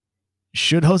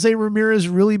 should Jose Ramirez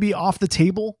really be off the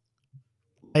table?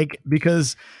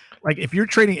 Because if you're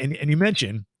trading, and you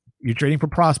mentioned you're trading for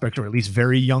prospects, or at least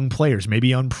very young players,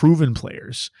 maybe unproven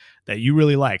players that you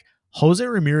really like. Jose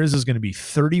Ramirez is going to be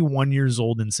 31 years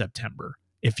old in September.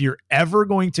 If you're ever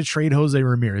going to trade Jose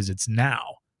Ramirez, it's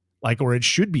now. Or it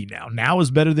should be now. Now is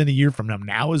better than a year from now.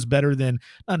 Now is better than,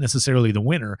 not necessarily the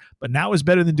winner, but now is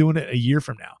better than doing it a year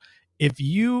from now. If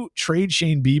you trade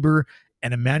Shane Bieber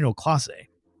and Emmanuel Clase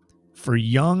for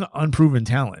young, unproven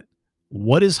talent,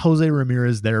 what is Jose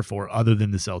Ramirez there for other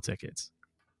than to sell tickets?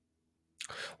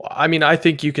 Well, I mean, I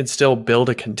think you can still build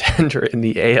a contender in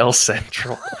the AL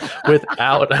Central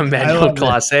without Emmanuel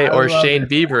Clase or Shane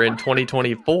Bieber in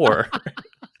 2024.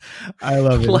 I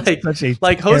love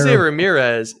it. Jose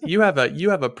Ramirez, you have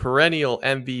a perennial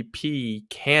MVP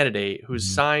candidate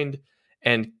who's signed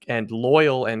and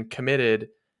loyal and committed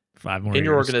 5 more in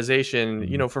your years.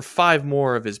 organization, for 5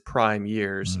 more of his prime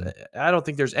years. I don't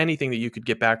think there's anything that you could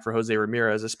get back for Jose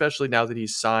Ramirez, especially now that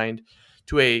he's signed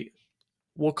to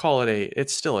we'll call it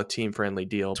it's still a team-friendly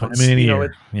deal, but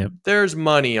there's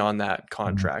money on that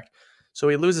contract. So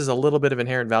he loses a little bit of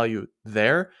inherent value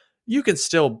there. You can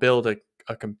still build a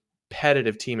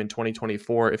competitive team in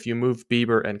 2024 if you move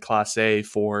Bieber and Clase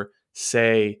for,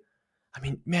 say,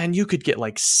 you could get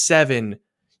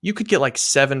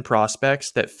 7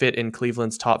 prospects that fit in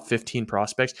Cleveland's top 15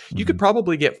 prospects. You could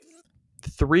probably get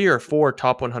 3 or 4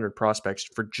 top 100 prospects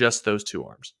for just those 2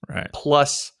 arms. Right.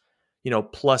 Plus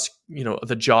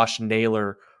the Josh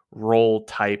Naylor role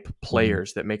type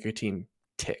players that make a team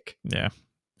tick. Yeah.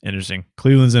 Interesting.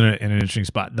 Cleveland's in an interesting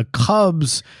spot. The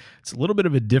Cubs, it's a little bit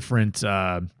of a different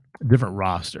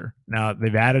roster. Now,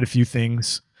 they've added a few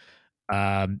things.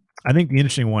 I think the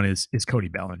interesting one is Cody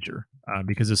Bellinger,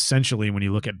 because essentially when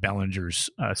you look at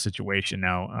Bellinger's situation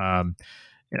now,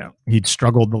 he'd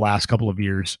struggled the last couple of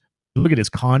years. Look at his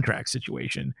contract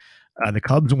situation. The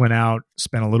Cubs went out,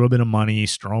 spent a little bit of money.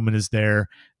 Stroman is there.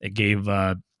 They gave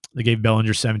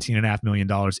Bellinger $17.5 million.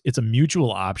 It's a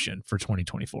mutual option for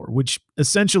 2024, which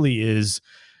essentially is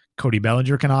Cody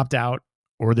Bellinger can opt out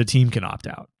or the team can opt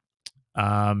out.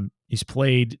 He's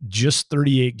played just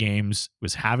 38 games,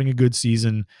 was having a good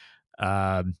season.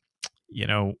 When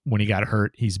he got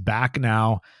hurt, he's back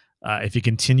now. If he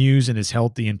continues and is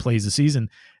healthy and plays the season,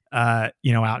 out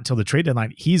until the trade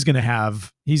deadline, he's going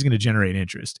to generate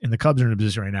interest. And the Cubs are in a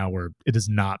position right now where it does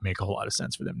not make a whole lot of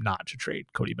sense for them not to trade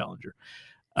Cody Bellinger.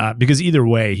 Because either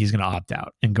way, he's going to opt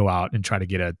out and go out and try to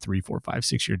get a 3, 4, 5,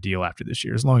 6-year deal after this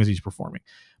year, as long as he's performing.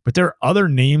 But there are other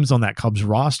names on that Cubs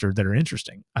roster that are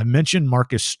interesting. I mentioned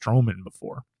Marcus Stroman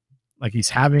before. He's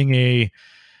having a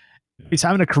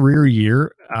career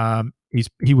year.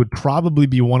 He would probably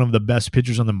be one of the best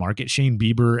pitchers on the market. Shane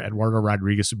Bieber, Eduardo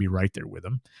Rodriguez would be right there with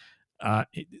him.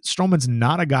 Stroman's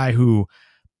not a guy who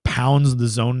pounds the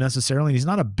zone necessarily. He's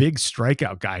not a big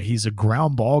strikeout guy. He's a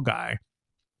ground ball guy,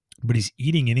 but he's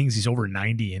eating innings. He's over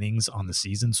 90 innings on the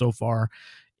season so far.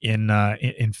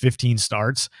 in 15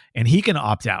 starts, and he can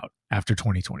opt out after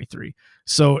 2023.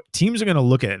 So teams are going to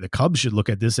look at it. The Cubs should look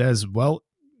at this as, well,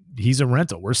 he's a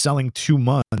rental. We're selling 2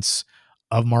 months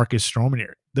of Marcus Stroman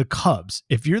here. The Cubs,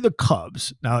 if you're the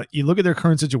Cubs, now you look at their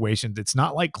current situation, it's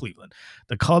not like Cleveland.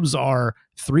 The Cubs are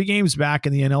 3 games back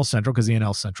in the NL Central because the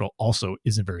NL Central also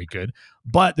isn't very good,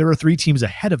 but there are 3 teams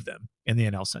ahead of them in the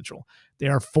NL Central. They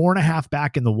are 4.5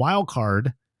 back in the wild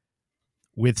card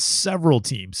with several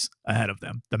teams ahead of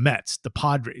them. The Mets, the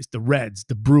Padres, the Reds,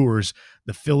 the Brewers,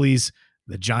 the Phillies,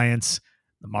 the Giants,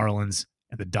 the Marlins,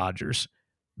 and the Dodgers.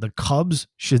 The Cubs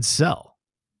should sell.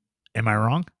 Am I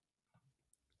wrong?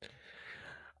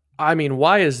 I mean,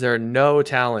 why is there no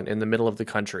talent in the middle of the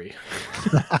country?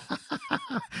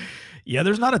 Yeah,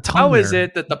 there's not a ton. How is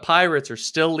it that the Pirates are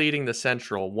still leading the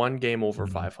Central 1 game over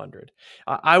 500?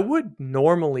 I would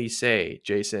normally say,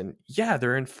 Jason, yeah,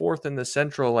 they're in 4th in the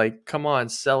Central. Like, come on,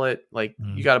 sell it. Like,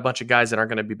 you got a bunch of guys that aren't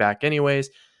going to be back anyways.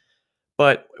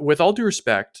 But with all due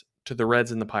respect to the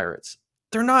Reds and the Pirates,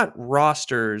 they're not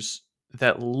rosters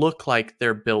that look like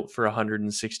they're built for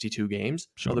 162 games.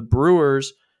 Sure. Now, the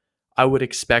Brewers, I would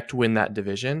expect, win that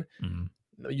division.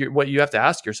 What you have to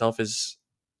ask yourself is,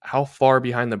 how far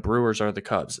behind the Brewers are the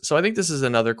Cubs? So I think this is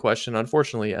another question,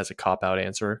 unfortunately, as a cop-out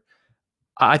answer.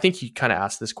 I think you kind of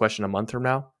asked this question a month from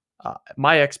now.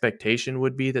 My expectation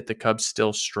would be that the Cubs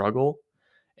still struggle,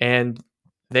 and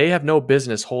they have no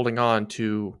business holding on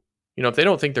to, if they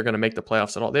don't think they're going to make the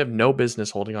playoffs at all, they have no business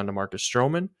holding on to Marcus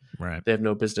Stroman. Right. They have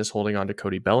no business holding on to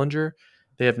Cody Bellinger.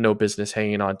 They have no business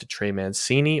hanging on to Trey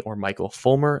Mancini or Michael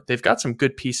Fulmer. They've got some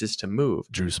good pieces to move.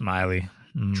 Drew Smyly.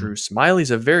 Drew Smyly's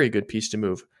a very good piece to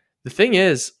move. The thing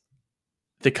is,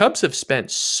 the Cubs have spent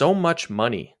so much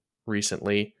money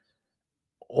recently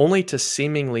only to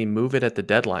seemingly move it at the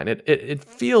deadline. It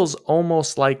feels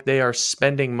almost like they are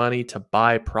spending money to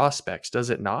buy prospects, does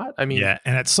it not? I mean, yeah,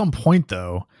 and at some point,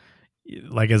 though,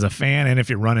 like as a fan, and if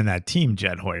you're running that team,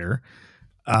 Jed Hoyer,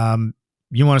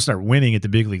 you want to start winning at the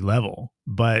big league level.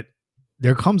 But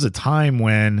there comes a time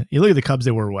when you look at the Cubs,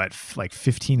 they were like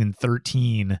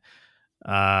 15-13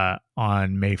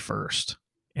 on May 1st.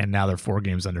 And now they're 4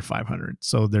 games under 500.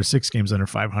 So they're 6 games under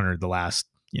 500 the last,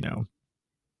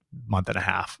 month and a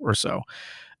half or so.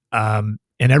 And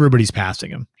everybody's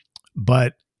passing them.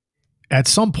 But at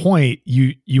some point,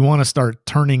 you want to start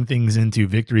turning things into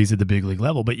victories at the big league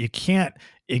level, but you can't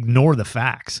ignore the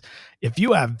facts. If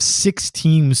you have 6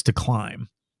 teams to climb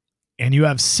and you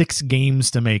have 6 games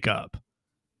to make up,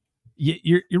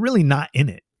 you're really not in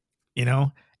it,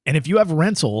 And if you have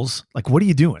rentals, like, what are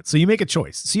you doing? So you make a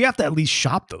choice. So you have to at least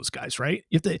shop those guys, right?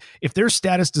 If their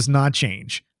status does not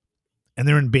change and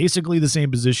they're in basically the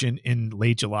same position in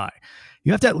late July,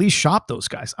 you have to at least shop those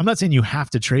guys. I'm not saying you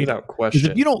have to trade without them. question.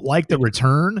 Because if you don't like the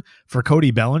return for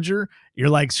Cody Bellinger, you're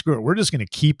like, screw it. We're just going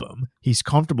to keep him. He's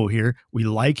comfortable here. We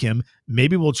like him.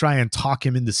 Maybe we'll try and talk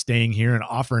him into staying here and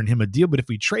offering him a deal. But if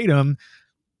we trade him,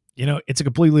 it's a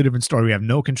completely different story. We have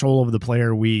no control over the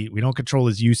player. We don't control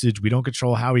his usage. We don't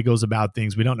control how he goes about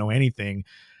things. We don't know anything.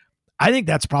 I think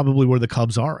that's probably where the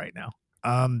Cubs are right now.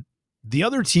 The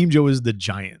other team, Joe, is the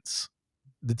Giants.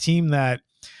 The team that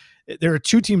there are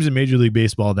 2 teams in Major League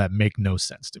Baseball that make no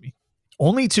sense to me.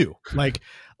 Only 2. Like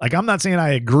I'm not saying I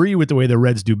agree with the way the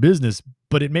Reds do business,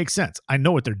 but it makes sense. I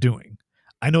know what they're doing.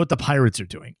 I know what the Pirates are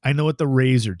doing. I know what the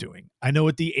Rays are doing. I know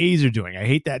what the A's are doing. I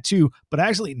hate that too, but I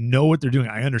actually know what they're doing.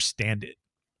 I understand it.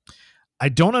 I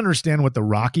don't understand what the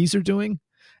Rockies are doing,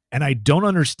 and I don't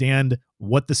understand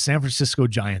what the San Francisco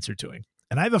Giants are doing.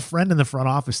 And I have a friend in the front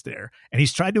office there, and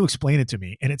he's tried to explain it to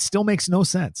me, and it still makes no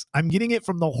sense. I'm getting it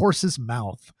from the horse's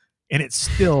mouth, and it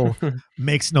still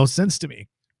makes no sense to me.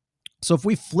 So if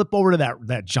we flip over to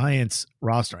that Giants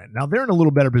roster, right now they're in a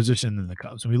little better position than the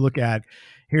Cubs. When we look at,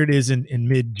 here it is in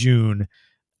mid-June,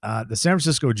 the San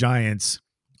Francisco Giants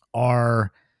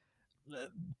are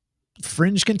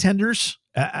fringe contenders,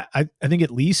 I think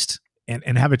at least,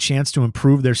 and have a chance to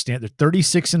improve their stand. They're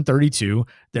 36-32.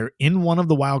 They're in one of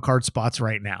the wild card spots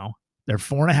right now. They're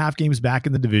 4.5 games back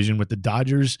in the division with the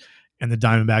Dodgers and the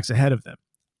Diamondbacks ahead of them.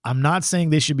 I'm not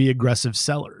saying they should be aggressive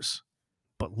sellers,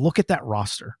 but look at that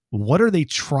roster. What are they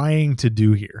trying to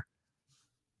do here?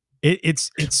 It's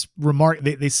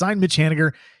remarkable. They signed Mitch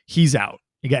Haniger. He's out.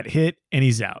 He got hit and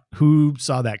he's out. Who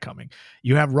saw that coming?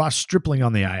 You have Ross Stripling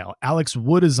on the IL. Alex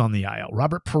Wood is on the IL.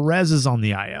 Robert Perez is on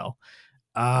the IL.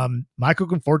 Michael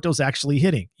Conforto's actually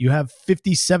hitting. You have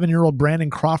 57-year-old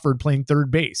Brandon Crawford playing third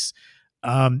base.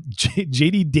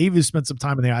 JD Davis spent some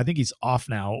time in there. I think he's off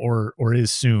now or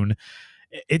is soon.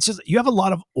 It's just, you have a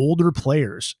lot of older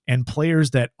players and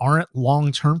players that aren't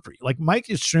long-term for you. Like Mike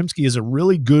Yastrzemski is a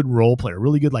really good role player,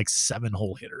 really good, like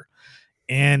 7-hole hitter.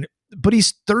 And but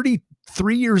he's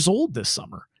 33 years old this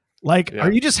summer. Like,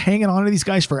 are you just hanging on to these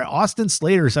guys for Austin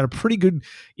Slater's had a pretty good,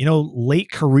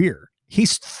 late career.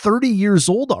 He's 30 years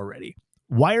old already.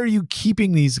 Why are you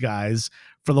keeping these guys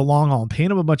for the long haul and paying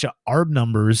them a bunch of ARB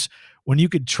numbers when you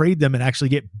could trade them and actually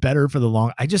get better for the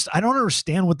long? I don't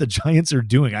understand what the Giants are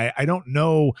doing. I don't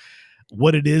know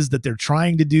what it is that they're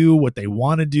trying to do, what they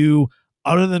want to do,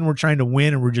 other than we're trying to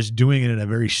win and we're just doing it in a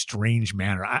very strange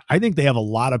manner. I think they have a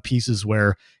lot of pieces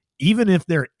where even if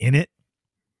they're in it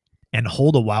and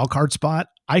hold a wild card spot,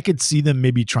 I could see them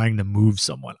maybe trying to move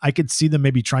someone. I could see them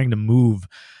maybe trying to move,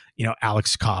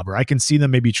 Alex Cobb, or I can see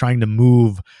them maybe trying to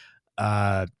move,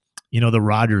 the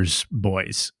Rodgers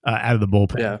boys out of the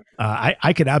bullpen. Yeah.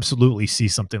 I could absolutely see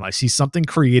something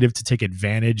creative to take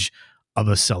advantage of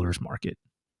a seller's market.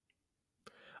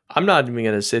 I'm not even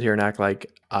going to sit here and act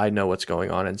like I know what's going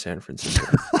on in San Francisco.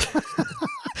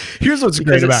 Here's what's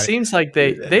great about it. It seems like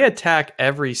they attack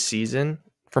every season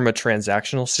from a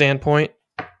transactional standpoint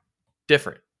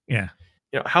different. Yeah.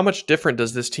 How much different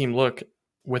does this team look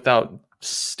without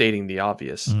stating the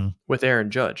obvious with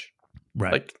Aaron Judge?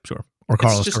 Right. Like, sure. Or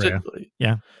Carlos Correa.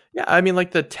 Yeah. I mean,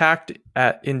 like the tact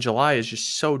in July is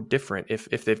just so different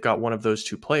if they've got one of those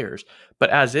two players. But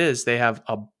as is, they have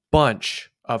a bunch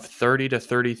of 30 to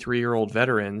 33-year-old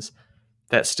veterans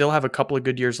that still have a couple of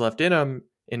good years left in them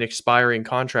in expiring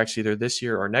contracts either this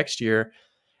year or next year.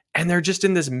 And they're just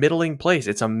in this middling place.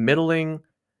 It's a middling,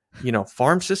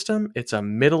 farm system. It's a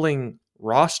middling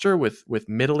roster with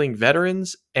middling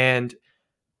veterans. And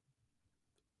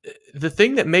the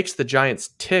thing that makes the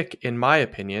Giants tick, in my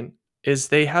opinion, is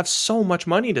they have so much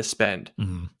money to spend.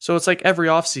 Mm-hmm. So it's like every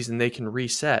offseason they can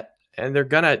reset. And they're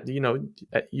going to,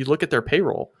 you look at their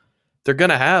payroll, they're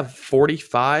going to have $45,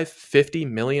 $50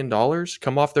 million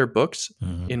come off their books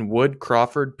in Wood,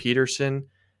 Crawford, Peterson,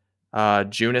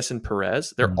 Junis, and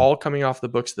Perez. They're all coming off the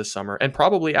books this summer, and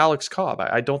probably Alex Cobb.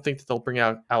 I don't think that they'll bring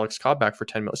out Alex Cobb back for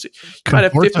 $10 million. So you might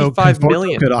have $55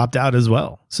 million. Could opt out as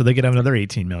well, so they could have another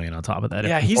 $18 million on top of that.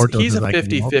 Yeah, he's a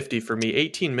 50-50 for me.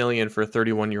 $18 million for a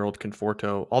 31-year-old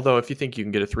Conforto. Although if you think you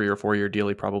can get a 3 or 4 year deal,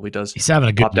 he probably does. He's having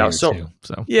a good year out. too.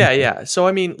 So yeah. So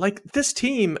I mean, like this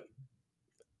team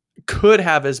could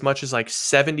have as much as like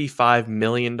 $75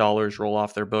 million roll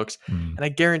off their books, and I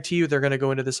guarantee you they're going to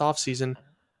go into this offseason,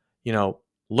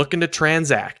 looking to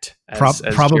transact.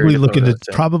 Probably looking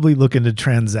to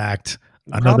transact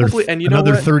another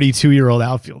 32-year-old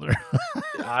outfielder.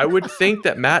 I would think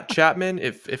that Matt Chapman,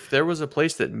 if there was a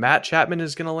place that Matt Chapman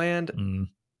is going to land,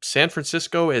 San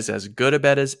Francisco is as good a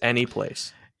bet as any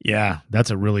place. Yeah, that's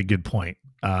a really good point.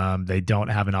 They don't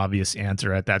have an obvious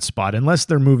answer at that spot unless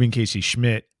they're moving Casey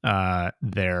Schmidt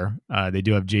there. They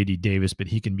do have JD Davis, but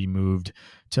he can be moved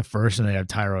to first, and they have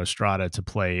Tyro Estrada to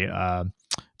play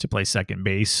second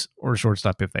base or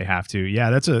shortstop if they have to.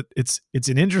 Yeah, it's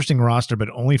an interesting roster, but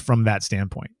only from that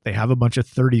standpoint. They have a bunch of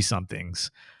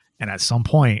 30-somethings, and at some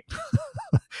point,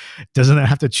 doesn't it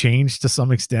have to change to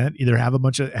some extent? Either have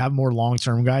more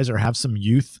long-term guys or have some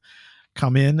youth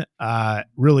come in.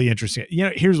 Really interesting.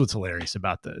 Here's what's hilarious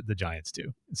about the Giants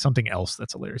too. Something else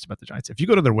that's hilarious about the Giants. If you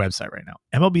go to their website right now,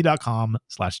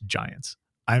 MLB.com/Giants,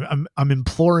 I'm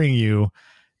imploring you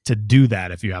to do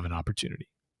that if you have an opportunity.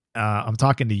 I'm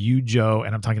talking to you, Joe,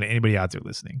 and I'm talking to anybody out there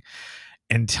listening,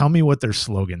 and tell me what their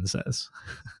slogan says.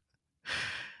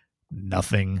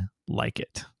 Nothing like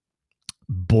it.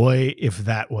 Boy, if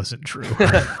that wasn't true.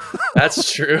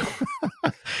 That's true.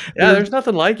 Yeah, there's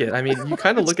nothing like it. I mean, you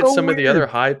kind of look at some of the other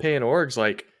high-paying orgs,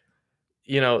 like,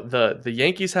 the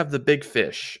Yankees have the big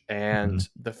fish, and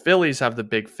the Phillies have the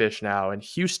big fish now, and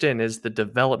Houston is the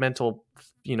developmental,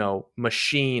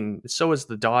 machine. So is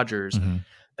the Dodgers.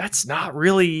 That's not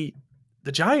really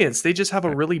the Giants. They just have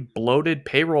a really bloated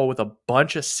payroll with a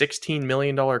bunch of $16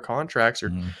 million contracts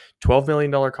or $12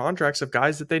 million contracts of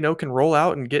guys that they know can roll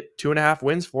out and get 2.5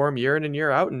 wins for them year in and year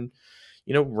out and,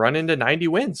 run into 90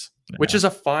 wins, which is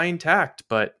a fine tact.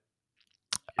 But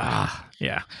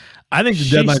yeah, I think the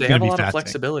deadline's going to be fascinating.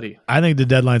 Flexibility. I think the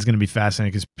deadline's going to be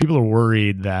fascinating because people are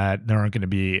worried that there aren't going to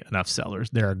be enough sellers.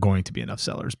 There are going to be enough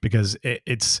sellers because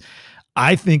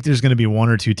I think there's going to be one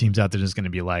or two teams out there that's going to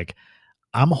be like,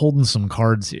 I'm holding some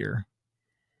cards here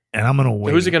and I'm going to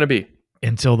wait. Who's it going to be?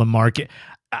 Until the market.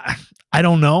 I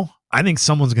don't know. I think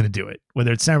someone's going to do it,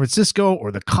 whether it's San Francisco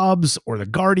or the Cubs or the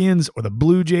Guardians or the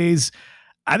Blue Jays.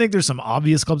 I think there's some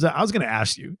obvious clubs that I was going to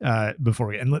ask you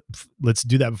before let's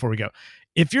do that before we go.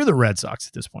 If you're the Red Sox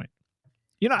at this point,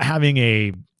 you're not having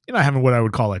what I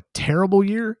would call a terrible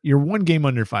year. You're one game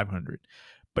under 500,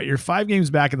 but you're 5 games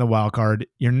back in the wild card.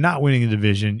 You're not winning the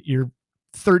division. You're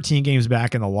 13 games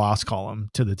back in the loss column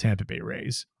to the Tampa Bay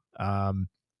Rays.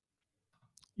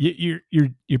 You're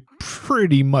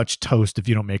pretty much toast if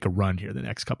you don't make a run here the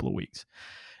next couple of weeks.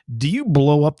 Do you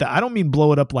blow up that? I don't mean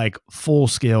blow it up like full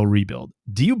scale rebuild.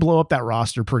 Do you blow up that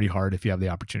roster pretty hard if you have the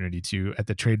opportunity to at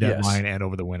the trade deadline and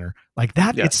over the winter like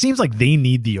that? Yes. It seems like they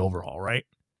need the overhaul, right?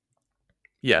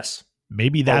 Yes.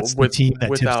 Maybe that's the team that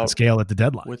tips the scale at the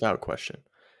deadline. Without question.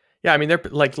 Yeah, I mean, they're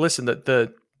like, listen,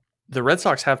 the Red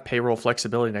Sox have payroll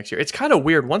flexibility next year. It's kind of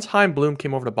weird. Once Chaim Bloom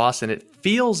came over to Boston, it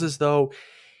feels as though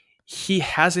he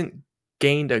hasn't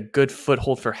gained a good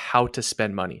foothold for how to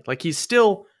spend money. Like he's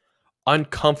still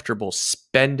uncomfortable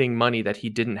spending money that he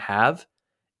didn't have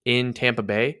in Tampa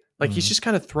Bay. Like he's just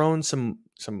kind of thrown some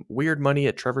weird money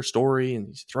at Trevor Story, and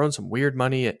he's thrown some weird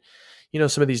money at,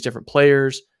 some of these different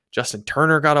players. Justin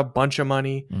Turner got a bunch of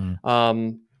money.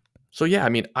 So yeah, I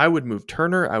mean, I would move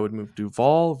Turner, I would move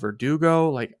Duvall, Verdugo.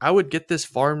 Like I would get this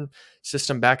farm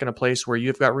system back in a place where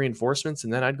you've got reinforcements,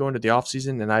 and then I'd go into the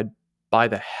offseason and I'd buy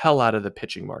the hell out of the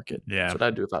pitching market. Yeah. That's what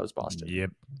I'd do if I was Boston.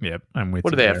 Yep. I'm with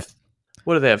you.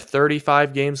 What do they have?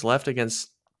 35 games left against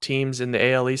teams in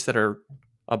the AL East that are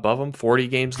above them? 40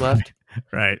 games left?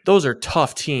 Right. Those are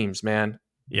tough teams, man.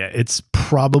 Yeah, it's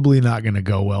probably not going to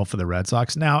go well for the Red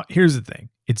Sox. Now, here's the thing.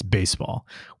 It's baseball.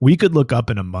 We could look up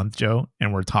in a month, Joe,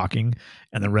 and we're talking,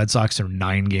 and the Red Sox are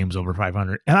 9 games over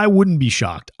 500. And I wouldn't be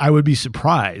shocked. I would be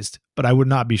surprised, but I would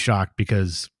not be shocked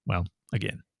because, well,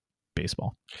 again,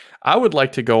 baseball. I would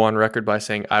like to go on record by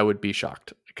saying I would be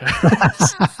shocked.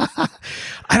 I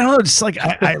don't know. Just like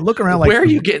I look around, like, where are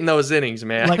you getting those innings,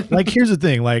 man? Like here's the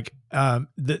thing. Like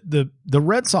the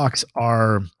Red Sox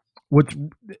are what's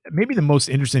maybe the most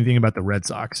interesting thing about the Red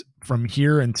Sox from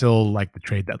here until like the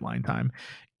trade deadline time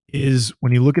is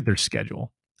when you look at their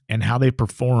schedule and how they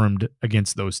performed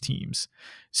against those teams.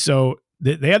 So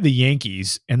they have the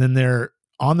Yankees, and then they're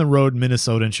on the road,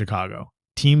 Minnesota and Chicago,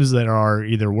 teams that are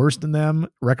either worse than them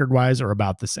record wise or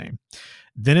about the same.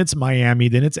 Then it's Miami,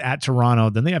 then it's at Toronto,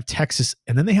 then they have Texas,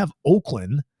 and then they have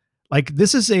Oakland. Like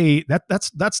this is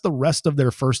that's the rest of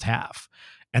their first half.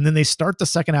 And then they start the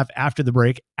second half after the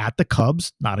break at the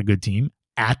Cubs, not a good team,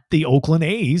 at the Oakland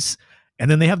A's. And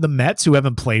then they have the Mets, who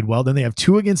haven't played well. Then they have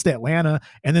 2 against Atlanta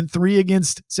and then 3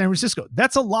 against San Francisco.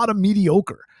 That's a lot of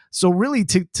mediocre. So really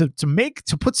to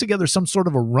put together some sort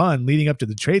of a run leading up to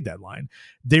the trade deadline,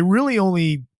 they really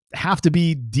only have to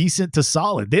be decent to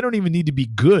solid. They don't even need to be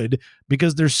good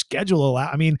because their schedule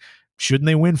I mean, shouldn't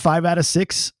they win 5 out of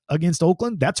 6 against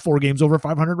Oakland? That's 4 games over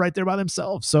 500 right there by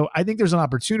themselves. So I think there's an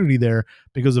opportunity there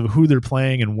because of who they're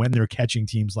playing and when they're catching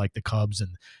teams like the Cubs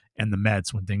and the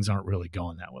Mets when things aren't really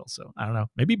going that well. So I don't know.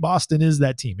 Maybe Boston is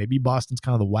that team. Maybe Boston's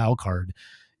kind of the wild card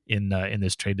in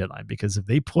this trade deadline, because if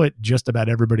they put just about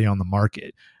everybody on the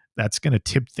market, that's going to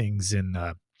tip things in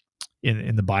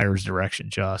the buyer's direction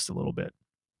just a little bit.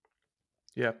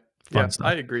 Yeah. Fun stuff.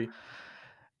 I agree.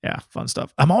 Yeah, fun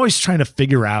stuff. I'm always trying to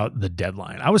figure out the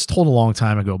deadline. I was told a long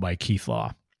time ago by Keith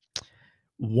Law,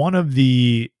 one of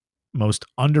the most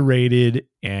underrated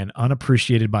and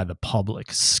unappreciated by the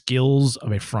public skills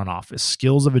of a front office,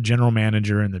 skills of a general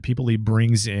manager and the people he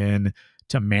brings in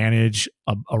to manage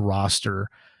a roster.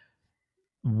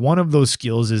 One of those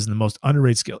skills is the most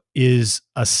underrated skill is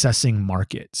assessing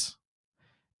markets.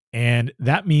 And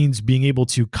that means being able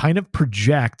to kind of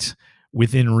project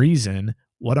within reason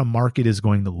what a market is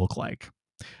going to look like,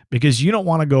 because you don't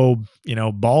want to go,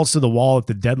 balls to the wall at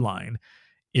the deadline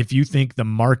if you think the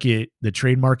market, the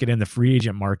trade market and the free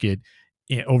agent market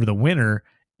over the winter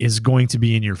is going to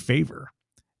be in your favor.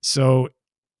 So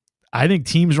I think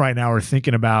teams right now are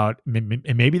thinking about, and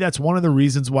maybe that's one of the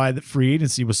reasons why the free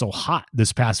agency was so hot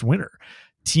this past winter.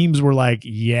 Teams were like,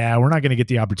 yeah, we're not going to get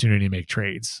the opportunity to make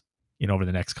trades, over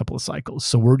the next couple of cycles.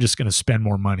 So we're just going to spend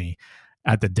more money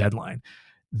at the deadline.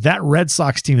 That Red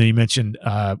Sox team that you mentioned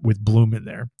with Bloom in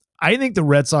there, I think the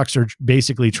Red Sox are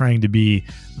basically trying to be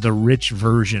the rich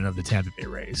version of the Tampa Bay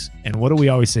Rays. And what do we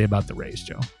always say about the Rays,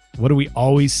 Joe? What do we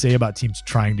always say about teams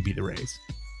trying to be the Rays?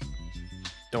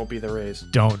 Don't be the Rays.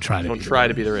 Don't try to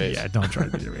be the Rays. Yeah, don't try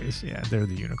to be the Rays. Yeah, they're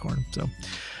the unicorn. So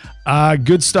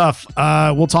good stuff.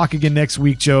 We'll talk again next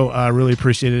week, Joe. Really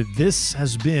appreciate it. This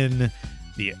has been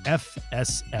the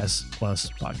FSS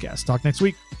Plus podcast. Talk next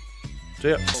week. See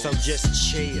ya. So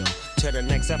just chill till the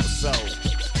next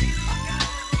episode.